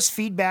give us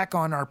feedback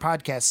on our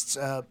podcasts,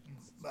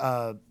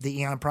 the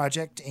Eon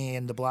Project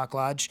and the Block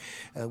Lodge.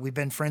 We've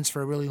been friends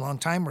for a really long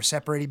time. We're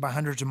separated by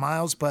hundreds of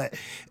miles, but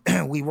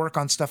we work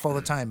on stuff all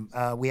the time.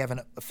 We have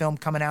a film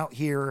coming out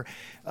here,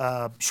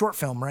 short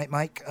film, right,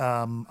 Mike?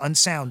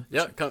 Unsound.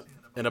 Yeah,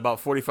 in about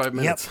 45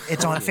 minutes. Yep,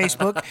 it's on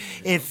Facebook.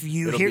 If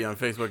you It'll be on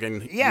Facebook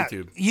and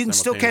YouTube. You can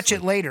still catch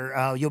it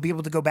later. You'll be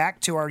able to go back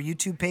to our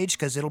YouTube page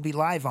because it'll be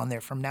live on there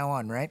from now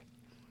on, right?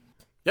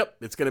 Yep,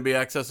 it's going to be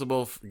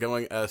accessible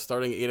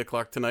starting 8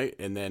 o'clock tonight,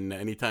 and then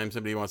anytime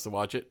somebody wants to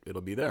watch it,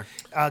 it'll be there.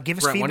 Give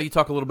us Brent, feedback. why don't you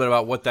talk a little bit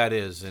about what that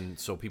is, and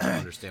so people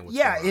understand what's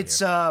going on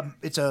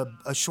it's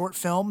a short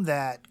film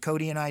that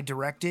Cody and I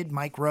directed.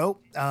 Mike wrote.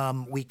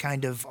 We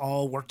kind of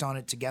all worked on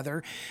it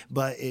together,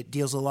 but it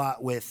deals a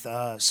lot with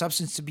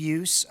substance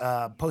abuse,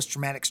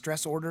 post-traumatic stress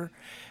disorder,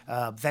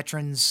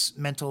 veterans'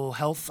 mental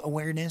health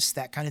awareness,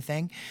 that kind of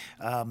thing.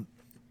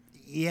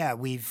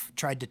 We've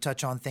tried to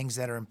touch on things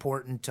that are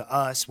important to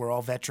us. We're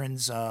all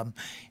veterans,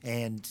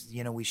 and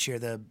we share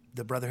the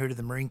Brotherhood of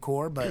the Marine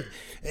Corps. But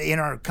in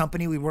our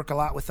company, we work a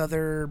lot with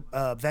other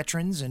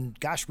veterans, and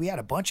gosh, we had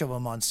a bunch of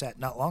them on set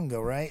not long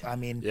ago, right? I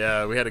mean,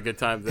 yeah, we had a good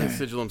time. The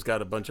Sigillum's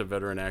got a bunch of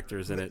veteran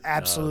actors in it,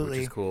 absolutely,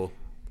 which is cool.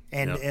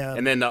 And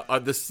and then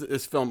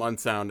this film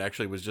Unsound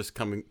actually was just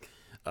come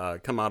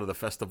out of the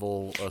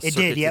festival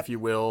circuit, if you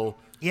will.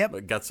 Yep,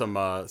 but got some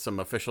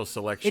official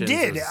selections.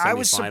 It did. I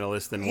was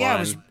semi-finalist in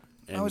one.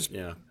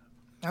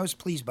 I was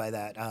pleased by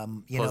that.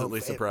 Pleasantly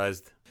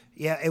surprised.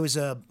 Yeah, it was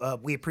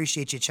we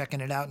appreciate you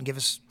checking it out and give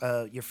us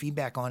your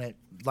feedback on it,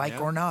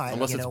 or not.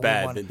 Unless it's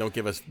bad, then don't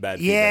give us bad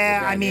feedback.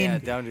 Yeah, I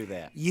mean, don't do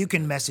that. You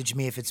can message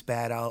me if it's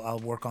bad. I'll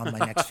work on my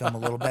next film a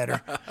little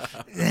better.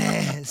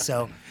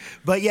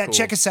 But yeah,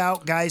 check us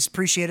out, guys.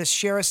 Appreciate us.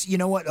 Share us. You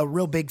know what? A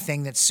real big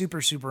thing that's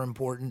super, super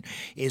important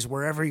is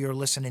wherever you're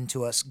listening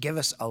to us, give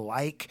us a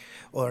like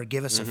or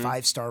give us a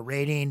 5-star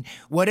rating,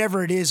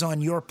 whatever it is on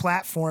your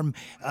platform.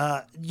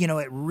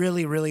 It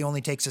really, really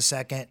only takes a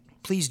second.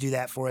 Please do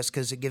that for us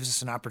because it gives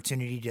us an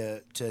opportunity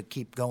to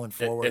keep going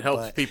forward. It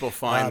helps people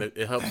find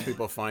it helps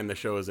people find the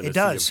shows and it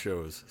does.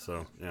 shows.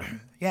 So yeah.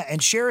 Yeah,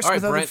 and share us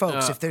with other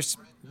folks if there's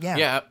Sorry,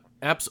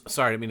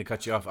 I didn't mean to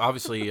cut you off.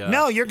 Obviously,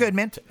 no, you're good,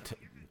 man.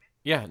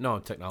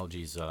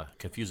 Technology's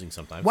confusing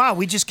sometimes. Wow,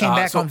 we just came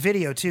back on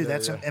video too.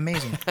 That's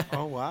amazing.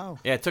 Oh wow.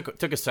 Yeah, it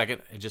took a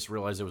second. I just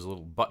realized there was a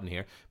little button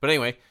here. But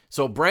anyway,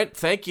 so Brent,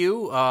 thank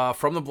you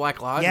from the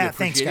Black Lodge. Yeah, we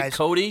appreciate thanks, guys. it.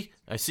 Cody,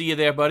 I see you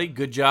there, buddy.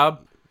 Good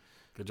job.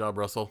 Good job,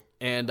 Russell.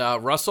 And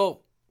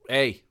Russell,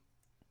 hey,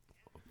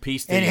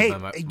 peace to and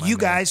you. Hey, you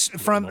guys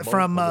from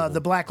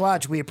the Black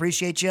Lodge, we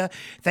appreciate you.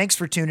 Thanks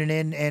for tuning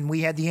in, and we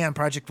had the AM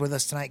Project with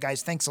us tonight,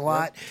 guys. Thanks a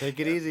lot. Take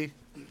it easy.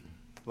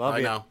 Love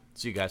you. Now.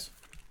 See you guys.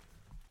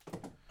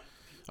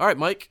 All right,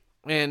 Mike,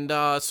 and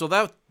so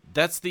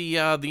that's the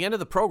end of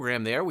the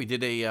program. There, we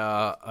did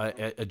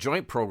a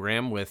joint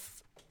program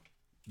with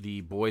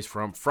the boys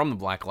from the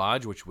Black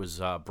Lodge, which was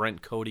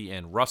Brent, Cody,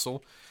 and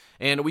Russell.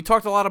 And we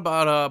talked a lot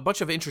about a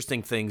bunch of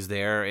interesting things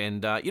there,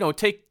 and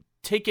take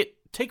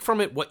from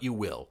it what you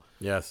will.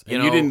 Yes,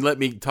 and you didn't let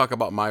me talk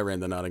about my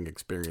randonauting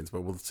experience,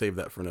 but we'll save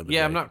that for another day.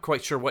 Yeah, I'm not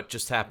quite sure what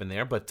just happened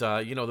there, but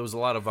there was a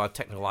lot of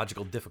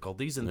technological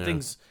difficulties, and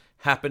things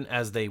happen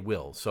as they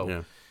will.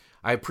 So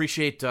I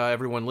appreciate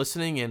everyone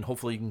listening, and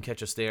hopefully you can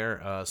catch us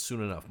there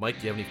soon enough. Mike,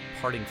 do you have any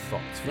parting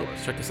thoughts for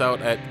us? Check us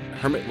out at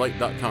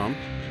hermitlight.com,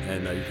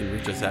 and you can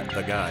reach us at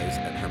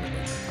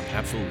theguys@hermitlight.com.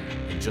 Absolutely.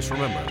 And just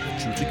remember,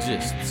 the truth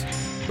exists,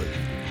 believe